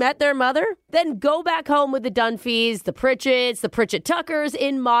how he met their mother? Then go back home with the Dunphys, the Pritchett's, the Pritchett Tuckers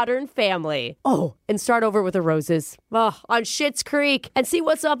in Modern Family. Oh, and start over with the Roses. On Schitt's Creek, and see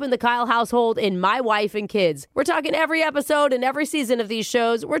what's up in the Kyle household in My Wife and Kids. We're talking every episode and every season of these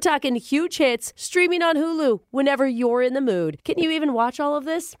shows. We're talking huge hits streaming on Hulu whenever you're in the mood. Can you even watch all of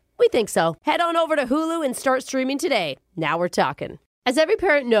this? We think so. Head on over to Hulu and start streaming today. Now we're talking. As every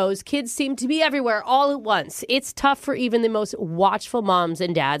parent knows, kids seem to be everywhere all at once. It's tough for even the most watchful moms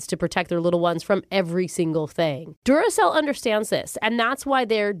and dads to protect their little ones from every single thing. Duracell understands this, and that's why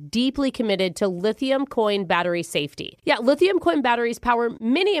they're deeply committed to lithium coin battery safety. Yeah, lithium coin batteries power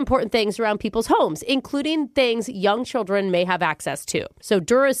many important things around people's homes, including things young children may have access to. So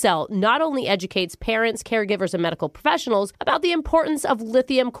Duracell not only educates parents, caregivers, and medical professionals about the importance of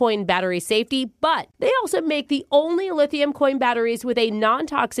lithium coin battery safety, but they also make the only lithium coin batteries with a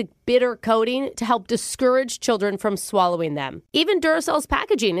non-toxic bitter coating to help discourage children from swallowing them. Even Duracell's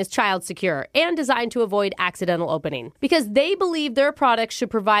packaging is child secure and designed to avoid accidental opening because they believe their products should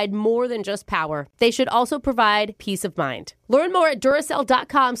provide more than just power. They should also provide peace of mind. Learn more at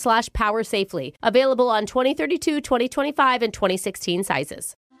Duracell.com/powersafely. Available on 2032, 2025, and 2016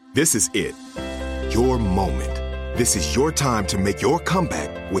 sizes. This is it. Your moment. This is your time to make your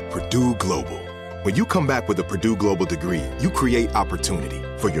comeback with Purdue Global. When you come back with a Purdue Global degree, you create opportunity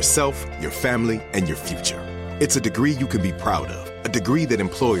for yourself, your family, and your future. It's a degree you can be proud of, a degree that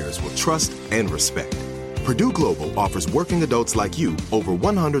employers will trust and respect. Purdue Global offers working adults like you over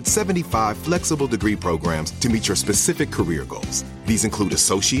 175 flexible degree programs to meet your specific career goals. These include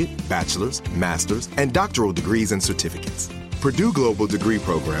associate, bachelor's, master's, and doctoral degrees and certificates. Purdue Global degree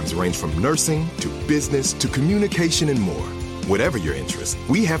programs range from nursing to business to communication and more. Whatever your interest,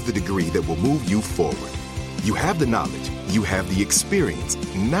 we have the degree that will move you forward. You have the knowledge, you have the experience.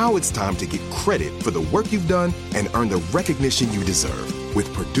 Now it's time to get credit for the work you've done and earn the recognition you deserve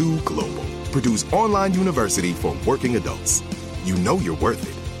with Purdue Global, Purdue's online university for working adults. You know you're worth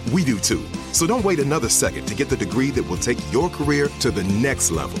it. We do too. So don't wait another second to get the degree that will take your career to the next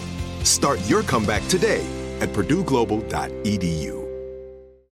level. Start your comeback today at purdueglobal.edu.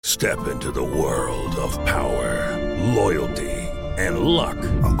 Step into the world of power, loyalty, and luck.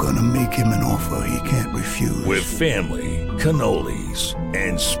 I'm gonna make him an offer he can't refuse. With family, cannolis,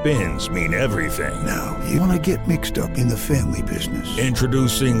 and spins mean everything. Now, you wanna get mixed up in the family business.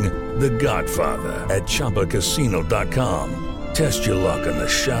 Introducing The Godfather at ChumbaCasino.com. Test your luck in the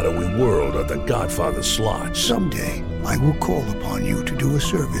shadowy world of The Godfather slot. Someday, I will call upon you to do a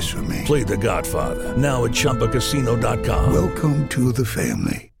service for me. Play The Godfather, now at ChumbaCasino.com. Welcome to the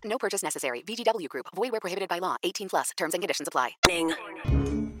family. No purchase necessary. VGW Group. Void where prohibited by law. 18+. Terms and conditions apply.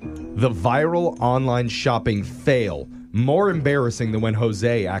 The viral online shopping fail. More embarrassing than when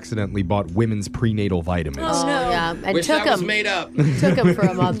Jose accidentally bought women's prenatal vitamins. Oh, no. Yeah. And Wish that was made up. Took him for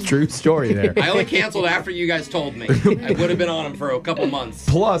a month. True story there. I only canceled after you guys told me. I would have been on him for a couple months.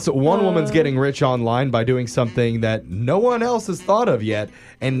 Plus, one woman's getting rich online by doing something that no one else has thought of yet,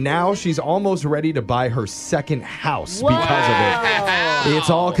 and now she's almost ready to buy her second house because of it. It's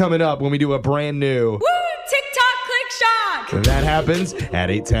all coming up when we do a brand new TikTok Click Shock. That happens at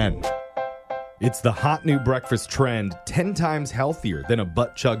 8:10. It's the hot new breakfast trend, 10 times healthier than a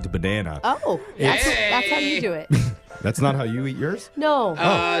butt-chugged banana. Oh, that's how you do it. That's not how you eat yours? No.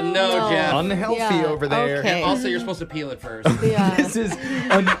 No, Jeff. Unhealthy over there. Okay. And also, you're supposed to peel it first. Yeah. This is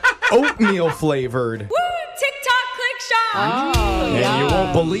an oatmeal flavored. TikTok Click Shock. Oh, And you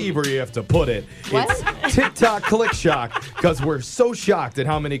won't believe where you have to put it. What? It's TikTok Click Shock, because we're so shocked at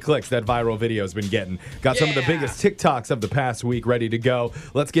how many clicks that viral video's been getting. Got some of the biggest TikToks of the past week ready to go.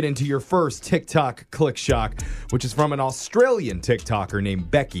 Let's get into your first TikTok Click Shock, which is from an Australian TikToker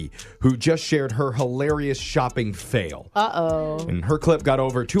named Becky, who just shared her hilarious shopping fail. Uh-oh. And her clip got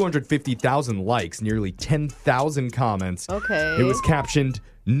over 250,000 likes, nearly 10,000 comments. Okay. It was captioned,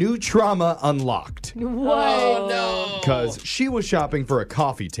 "New trauma unlocked." Whoa. Oh, no. Because she was shopping for a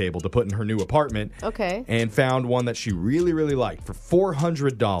coffee table to put in her new apartment. Okay. And found one that she really, really liked for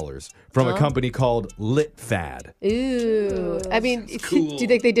 $400 from a company called LitFad. Ooh. I mean, cool. do you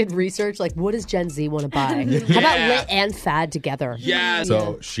think they did research? Like, what does Gen Z want to buy? How about lit and fad together? Yeah.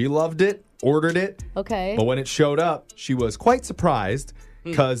 So she loved it, ordered it. Okay. But when it showed up, she was quite surprised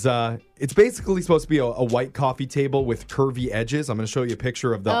because it's basically supposed to be a white coffee table with curvy edges. I'm going to show you a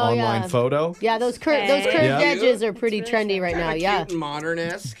picture of the online photo. Yeah, those curved edges are pretty trendy right now. Yeah. Cute and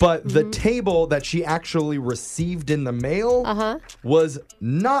modern-esque. But the table that she actually received in the mail was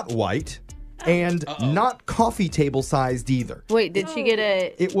not white and not coffee table sized either. Wait, did she get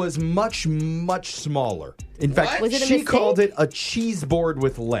a... It was much, much smaller. In fact, Was it a she mistake? called it a cheese board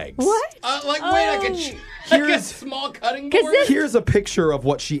with legs. What? Like a small cutting board? Here's a picture of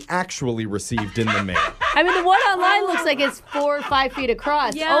what she actually received in the mail. I mean, the one online looks like it's 4 or 5 feet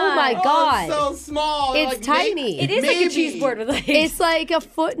across. Yeah. Oh, my God. It's so small. It's Like, tiny. It is like a cheese board with legs. It's like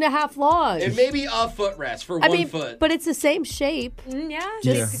 1.5 feet long. It may be a footrest for I one mean, foot. but it's the same shape. Yeah,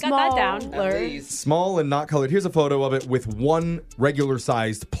 Just got that down. At least. Small and not colored. Here's a photo of it with one regular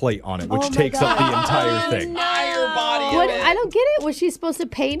sized plate on it, which Oh my takes up the God. entire thing. Entire body of What? it. I don't get it. Was she supposed to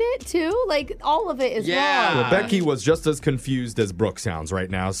paint it too? Like, all of it is Yeah. wrong. Well, Becky was just as confused as Brooke sounds right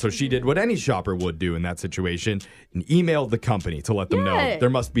now, so she did what any shopper would do in that situation and emailed the company to let them know there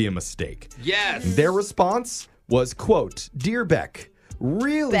must be a mistake. Yes. Their response was, quote, "Dear Beck,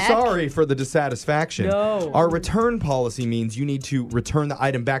 really Beck? sorry for the dissatisfaction. No. Our return policy means you need to return the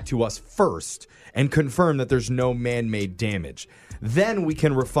item back to us first and confirm that there's no man-made damage. then we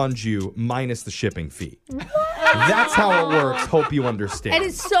can refund you minus the shipping fee. That's how it works. Hope you understand. And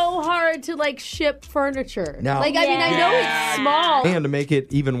it's so hard to like ship furniture. Now- I know it's small. And to make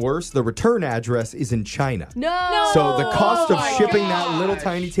it even worse, the return address is in China. No. So the cost of shipping that little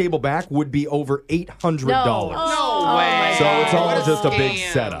tiny table back would be over $800. No way. So it's all What a just a big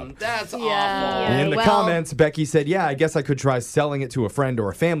scam. setup. That's awful. In the comments, Becky said, yeah, I guess I could try selling it to a friend or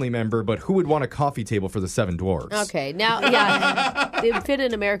a family member, but who would want a coffee table for the 7 dwarves? Okay, now, yeah, it would fit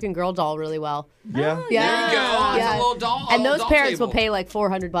an American Girl doll really well. Yeah? Yeah. There you go. It's a little doll. And those doll parents table. will pay like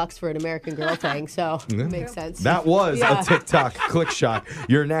 $400 for an American Girl thing, so it makes sense. That was Yeah. a TikTok click shot.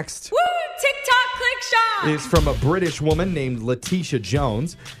 You're next. Woo! TikTok click shot. Is from a British woman named Letitia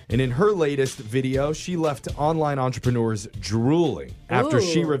Jones. And in her latest video, she left online entrepreneurs drooling after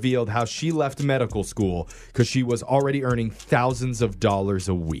she revealed how she left medical school because she was already earning thousands of dollars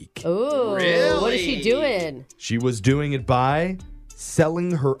a week. Ooh, Really? what is she doing? She was doing it by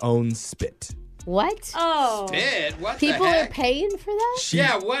selling her own spit. What? Oh. Spit? What People the are heck? paying for that?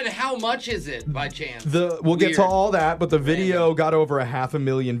 Yeah, what? How much is it by chance? We'll get to all that, but the video got over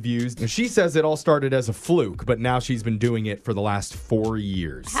 500,000 views. And she says it all started as a fluke, but now she's been doing it for the last 4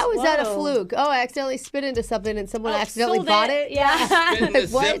 years. How is that a fluke? Oh, I accidentally spit into something and someone accidentally sold bought it. it? Yeah. Spit in the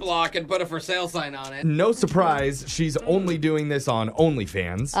What? Ziploc and put a for sale sign on it. No surprise, she's only doing this on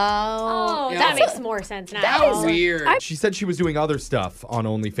OnlyFans. Oh, Yeah. that makes more sense now. How weird. She said she was doing other stuff on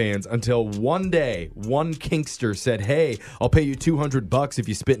OnlyFans until one day, one kinkster said, hey, I'll pay you $200 if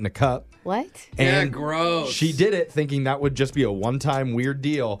you spit in a cup. What? Yeah, And gross. she did it thinking that would just be a one-time weird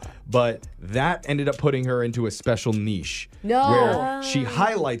deal, but that ended up putting her into a special niche. No. Where she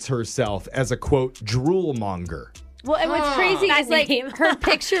highlights herself as a, quote, drool monger. Well, and what's crazy That is like name. her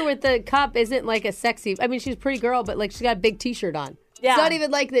picture with the cup isn't like a sexy. I mean, she's a pretty girl, but like she's got a big T-shirt on. Yeah. It's not even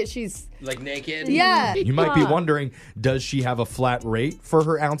like that she's. Like naked? Yeah. You might be wondering, does she have a flat rate for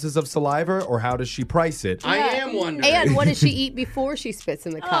her ounces of saliva, or how does she price it? I am wondering. And what does she eat before she spits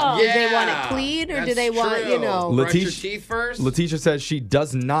in the cup? Oh. Do they want it Yeah, clean, or do that's they want, true. know? Brush your Letitia- teeth first? Letitia says she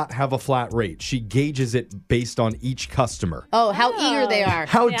does not have a flat rate. She gauges it based on each customer. Oh, how eager they are.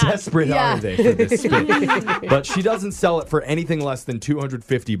 How desperate Yeah. are they for this spit? But she doesn't sell it for anything less than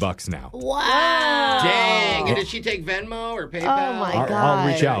 $250 now. Wow. Dang. And did she take Venmo or PayPal? Oh, my I'll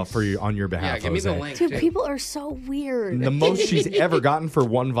reach gosh. out for you on your Yeah, behalf. give me the Jose. link. Dude, too. people are so weird. The most she's ever gotten for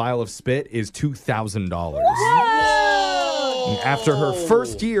one vial of spit is $2,000. And after her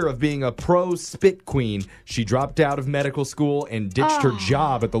first year of being a pro spit queen, she dropped out of medical school and ditched her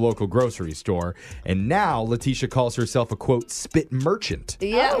job at the local grocery store. And now Letitia calls herself a, quote, spit merchant.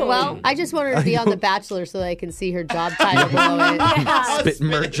 Yeah, well, I just want her to be on The Bachelor so that I can see her job title below it. Spit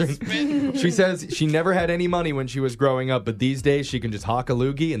merchant. She says she never had any money when she was growing up, but these days she can just hawk a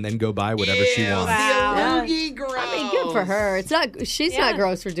loogie and then go buy whatever she wants. Wow. Loogie, gross. I mean, good for her. It's not. She's not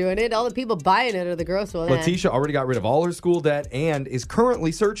gross for doing it. All the people buying it are the gross ones. Letitia already got rid of all her school debt and is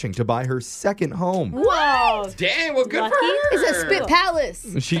currently searching to buy her second home. Whoa! Dang, well, good for her. It's a spit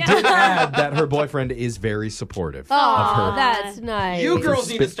palace. She did add that her boyfriend is very supportive Oh, of her. that's nice. You With her girls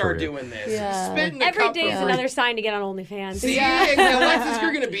need to spit start career. doing this. Yeah. Spit in the Every cup day is of- another sign to get on OnlyFans. See, Alexis,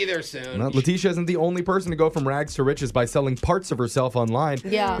 you're going to be there soon. Well, Letitia isn't the only person to go from rags to riches by selling parts of herself online.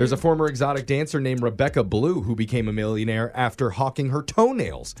 Yeah. There's a former exotic dancer named Rebecca Blue who became a millionaire after hawking her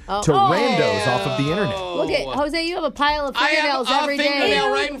toenails to randos off of the internet. Look at Jose. You have a pile of I have fingernails a every day.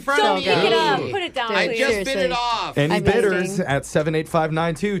 fingernail right in front Don't of pick me. it up. Put it down. I please. just bit Seriously. it off. Any I'm bidders listening. at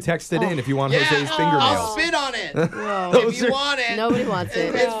 78592, text it in if you want Yeah, Jose's I'll fingernails. spit on it. Those If you are- want it. Nobody wants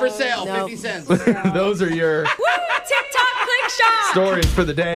it. It's for sale, No. 50 cents. Those are your Woo! TikTok click shot. stories for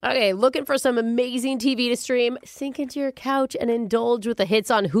the day. Okay, looking for some amazing TV to stream? Sink into your couch and indulge with the hits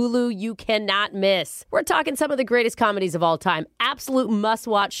on Hulu you cannot miss. We're talking some of the greatest comedies of all time, absolute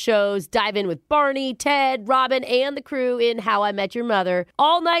must-watch shows. Dive in with Barney, Ted, Robin, and the crew in How I Met Your Mother.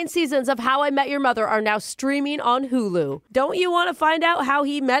 All 9 seasons of How I Met Your Mother are now streaming on Hulu. Don't you want to find out how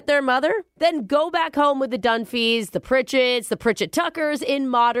he met their mother? Then go back home with the Dunphys, the Pritchett's, the Pritchett Tuckers in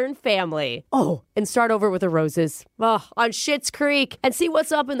Modern Family. Oh, and start over with the Roses. On Schitt's Creek, and see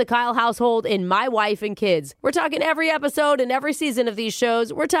what's up in the Kyle household in My Wife and Kids. We're talking every episode and every season of these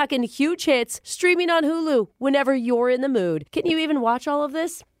shows. We're talking huge hits streaming on Hulu whenever you're in the mood. Can you even watch all of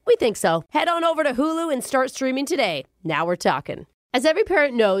this? We think so. Head on over to Hulu and start streaming today. Now we're talking. As every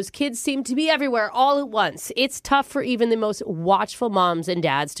parent knows, kids seem to be everywhere all at once. It's tough for even the most watchful moms and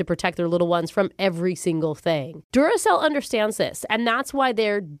dads to protect their little ones from every single thing. Duracell understands this, and that's why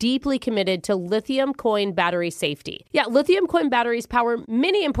they're deeply committed to lithium coin battery safety. Yeah, lithium coin batteries power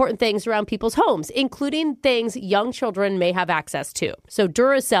many important things around people's homes, including things young children may have access to. So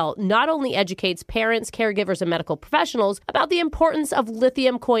Duracell not only educates parents, caregivers, and medical professionals about the importance of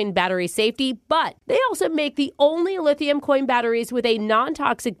lithium coin battery safety, but they also make the only lithium coin batteries with a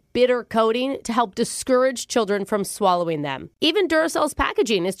non-toxic bitter coating to help discourage children from swallowing them. Even Duracell's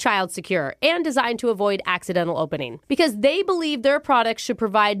packaging is child secure and designed to avoid accidental opening because they believe their products should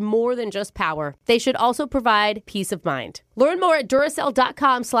provide more than just power. They should also provide peace of mind. Learn more at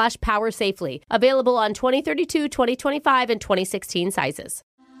Duracell.com/powersafely. Available on 2032, 2025, and 2016 sizes.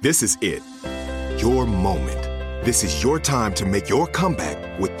 This is it. Your moment. This is your time to make your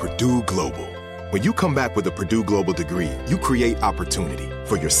comeback with Purdue Global. When you come back with a Purdue Global degree, you create opportunity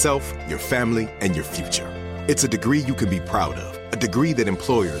for yourself, your family, and your future. It's a degree you can be proud of, a degree that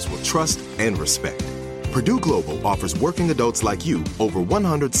employers will trust and respect. Purdue Global offers working adults like you over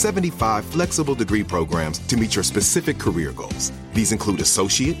 175 flexible degree programs to meet your specific career goals. These include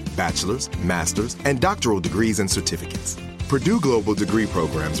associate, bachelor's, master's, and doctoral degrees and certificates. Purdue Global degree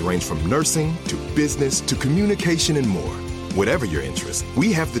programs range from nursing to business to communication and more. Whatever your interest,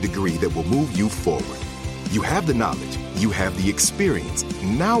 we have the degree that will move you forward. You have the knowledge, you have the experience.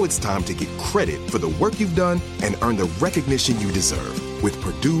 Now it's time to get credit for the work you've done and earn the recognition you deserve with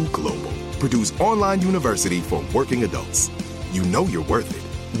Purdue Global, Purdue's online university for working adults. You know you're worth it.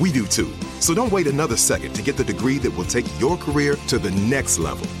 We do too. So don't wait another second to get the degree that will take your career to the next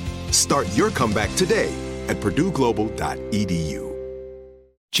level. Start your comeback today at purdueglobal.edu.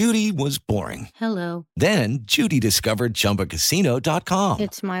 Judy was boring. Hello. Then Judy discovered ChumbaCasino.com.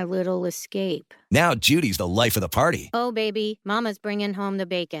 It's my little escape. Now Judy's the life of the party. Oh, baby, mama's bringing home the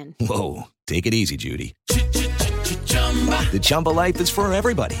bacon. Whoa, take it easy, Judy. The Chumba life is for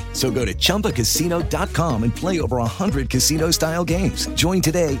everybody. So go to ChumbaCasino.com and play over 100 casino-style games. Join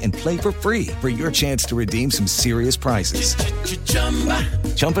today and play for free for your chance to redeem some serious prizes.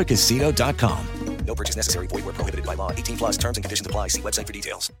 ChumbaCasino.com. No purchase necessary. Void where prohibited by law. 18 plus terms and conditions apply. See website for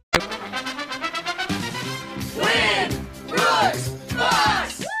details. Win! Brooks!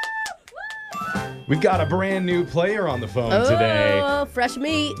 Box! We've got a brand new player on the phone today. Oh, fresh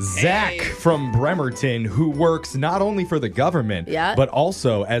meat. Zach from Bremerton, who works not only for the government, but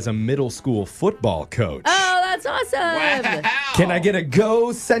also as a middle school football coach. Oh, that's awesome. Wow. Can I get a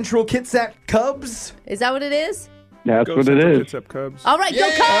go Central Kitsap Cubs? Is that what it is? That's what it is. Cubs. All right, go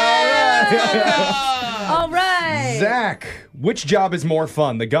Cubs! All right. Zach, which job is more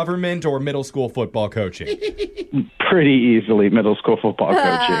fun, the government or middle school football coaching? Pretty easily middle school football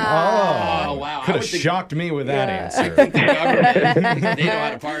coaching. Oh, wow. Could have shocked me with that answer. They know how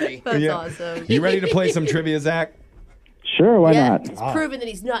to party. That's awesome. You ready to play some trivia, Zach? Sure, why not? He's proven that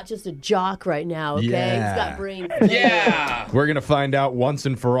he's not just a jock right now, okay? Yeah. He's got brains. Yeah. We're going to find out once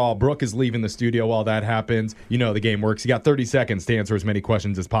and for all. Brooke is leaving the studio while that happens. You know the game works. You got 30 seconds to answer as many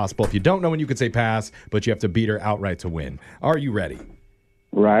questions as possible. If you don't know when, you can say pass, but you have to beat her outright to win. Are you ready?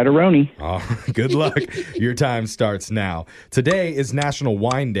 Right-a-roni. Oh, good luck. Your time starts now. Today is National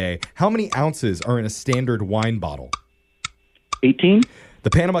Wine Day. How many ounces are in a standard wine bottle? 18. The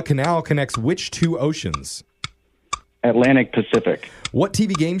Panama Canal connects which two oceans? Atlantic Pacific. What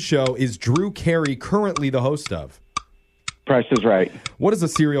TV game show is Drew Carey currently the host of? Price is Right. What is a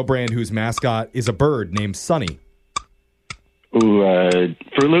cereal brand whose mascot is a bird named Sunny? Fruit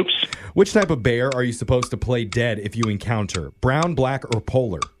Loops. Which type of bear are you supposed to play dead if you encounter? Brown, black, or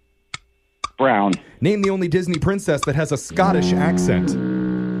polar? Brown. Name the only Disney princess that has a Scottish accent.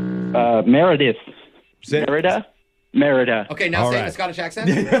 Meredith. Merida. Okay, now say it in a Scottish accent.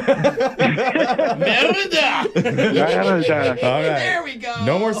 Merida. All right. There we go.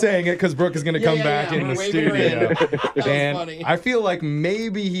 No more saying it because Brooke is going to come back in the studio. That was And funny. I feel like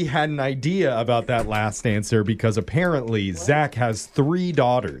maybe he had an idea about that last answer because apparently Zach has 3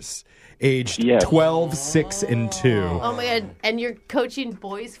 daughters. Aged 12, 6, and 2. Oh my God! And you're coaching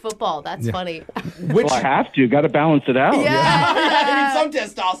boys football. That's funny. Well, I have to. Got to balance it out. I need some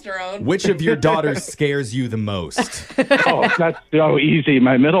testosterone. Which of your daughters scares you the most? Oh, that's so easy.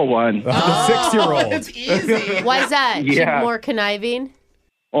 My middle one. The 6-year-old. It's easy. Why is that? Yeah. She's more conniving?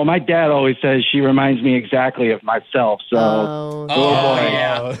 Well, my dad always says she reminds me exactly of myself. So, Oh,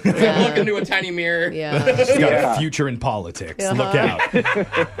 yeah. Look into a tiny mirror. Yeah. She's got a future in politics. Look out.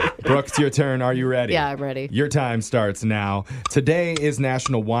 Brooke, it's your turn. Are you ready? Yeah, I'm ready. Your time starts now. Today is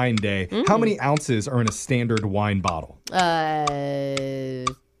National Wine Day. How many ounces are in a standard wine bottle?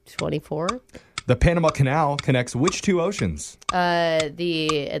 24. The Panama Canal connects which two oceans?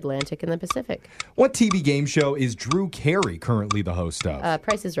 The Atlantic and the Pacific. What TV game show is Drew Carey currently the host of?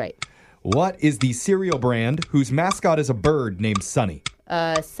 Price is Right. What is the cereal brand whose mascot is a bird named Sunny?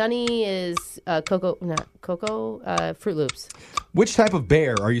 Sunny is Fruit Loops. Which type of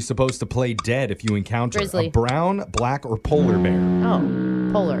bear are you supposed to play dead if you encounter? Grizzly. A brown, black, or polar bear? Oh,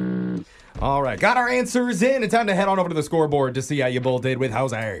 polar. All right, got our answers in. It's time to head on over to the scoreboard to see how you both did with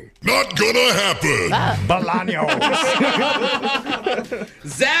Jose. Not gonna happen. Bolaños.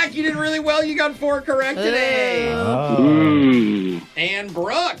 Zach, you did really well. You got 4 correct today. And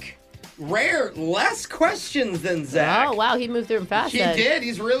Brooke, less questions than Zach. Oh, wow, he moved through them fast. He did.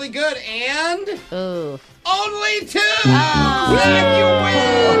 He's really good. And only 2. Oh. Zach, you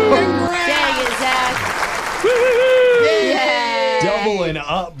win. Congrats. Dang it, Zach. Yeah. Doubling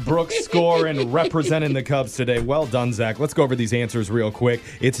up Brooke's score and representing the Cubs today. Well done, Zach. Let's go over these answers real quick.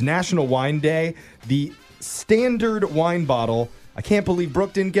 It's National Wine Day. The standard wine bottle, I can't believe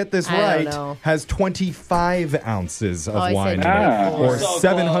Brooke didn't get this right, has 25 ounces of wine in it, or So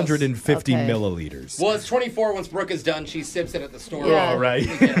 750 milliliters. Well, it's 24 once Brooke is done. She sips it at the store. Yeah. Oh, right.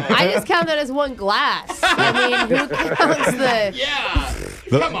 I just count that as one glass. I mean, who counts the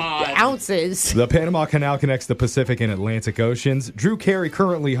Come on. ounces? The Panama Canal connects the Pacific and Atlantic Oceans. Drew Carey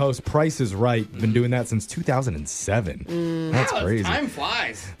currently hosts Price is Right. Been doing that since 2007. That's crazy. Time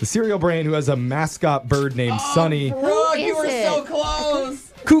flies. The cereal brand who has a mascot bird named Sunny. Brooke, you were so close.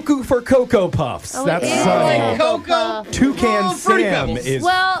 Cuckoo for Cocoa Puffs. That's Sunny. Like Cocoa. Toucan Fruity Sam Pebbles. is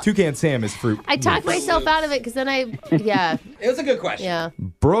Toucan Sam is fruit. I talked myself out of it because then It was a good question. Yeah.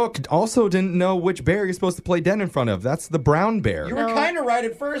 Brooke also didn't know which bear you're supposed to play dead in front of. That's the brown bear. You were kind of right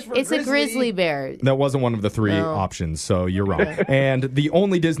at first for It's a grizzly bear. That wasn't one of the 3 options, so you're wrong. And the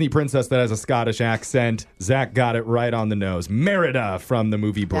only Disney princess that has a Scottish accent, Zach got it right on the nose. Merida from the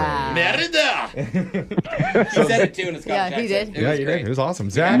movie Brave. Merida. He said it too in a Scottish accent. he did. Yeah, you did. It was awesome.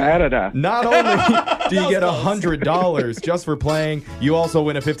 Zach, Merida. not only do you get $100 just for playing, you also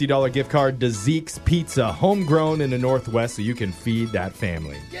win a $50 gift card to Zeke's Pizza, homegrown in the Northwest, so you can feed that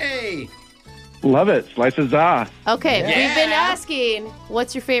family. Yay. Love it. Slices ah. Okay, we've been asking,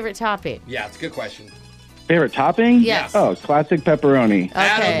 what's your favorite topping? Yeah, it's a good question. Favorite topping? Yes. Oh, classic pepperoni. Okay.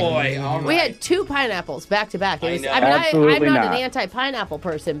 Attaboy. All right. We had 2 pineapples back to back. It was, know. I'm Absolutely not not. an anti-pineapple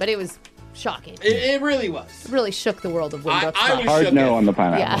person, but it was shocking. It really was. It really shook the world of Winbrook. I was Hard shook no it. on the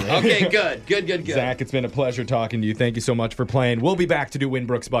pineapple. Yeah. Okay, good. Zach, it's been a pleasure talking to you. Thank you so much for playing. We'll be back to do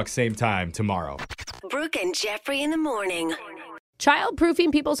Winbrook's Bucks same time tomorrow. Brooke and Jeffrey in the morning.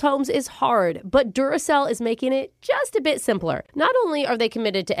 Childproofing people's homes is hard, but Duracell is making it just a bit simpler. Not only are they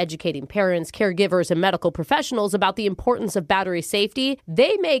committed to educating parents, caregivers, and medical professionals about the importance of battery safety,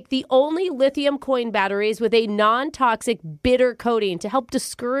 they make the only lithium coin batteries with a non-toxic bitter coating to help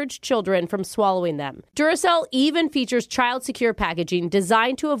discourage children from swallowing them. Duracell even features child-secure packaging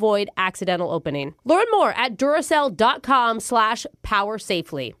designed to avoid accidental opening. Learn more at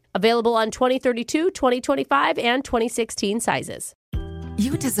Duracell.com/powersafely. Available on 2032, 2025, and 2016 sizes.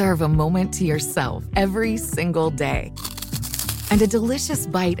 You deserve a moment to yourself every single day. And a delicious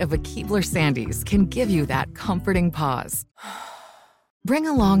bite of a Keebler Sandies can give you that comforting pause. Bring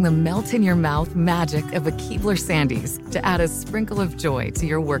along the melt-in-your-mouth magic of a Keebler Sandies to add a sprinkle of joy to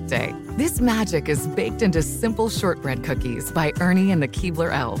your workday. This magic is baked into simple shortbread cookies by Ernie and the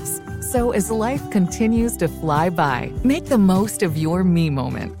Keebler Elves. So as life continues to fly by, make the most of your me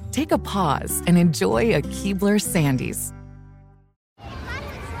moment. Take a pause and enjoy a Keebler Sandies.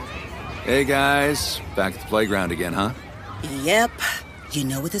 Hey guys, back at the playground again, huh? Yep. You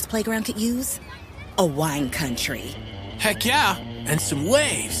know what this playground could use? A wine country. Heck yeah, and some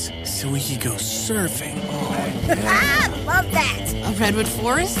waves so we could go surfing. Oh, Ah, love that. A redwood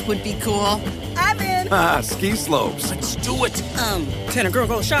forest would be cool. I'm in. Ah, ski slopes. let's do it. Can a girl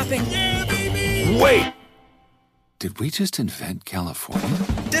go shopping? Yeah, baby. Wait! Did we just invent California?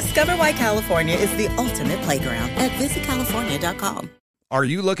 Discover why California is the ultimate playground at visitcalifornia.com. Are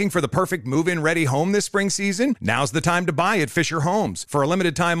you looking for the perfect move-in ready home this spring season? Now's the time to buy at Fisher Homes. For a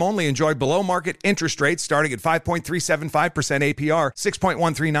limited time only, enjoy below-market interest rates starting at 5.375% APR,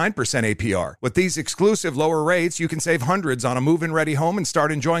 6.139% APR. With these exclusive lower rates, you can save hundreds on a move-in ready home and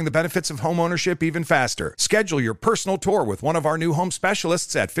start enjoying the benefits of homeownership even faster. Schedule your personal tour with one of our new home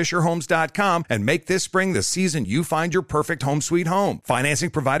specialists at FisherHomes.com and make this spring the season you find your perfect home sweet home. Financing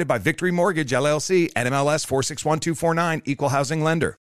provided by Victory Mortgage, LLC, NMLS 461249, Equal Housing Lender.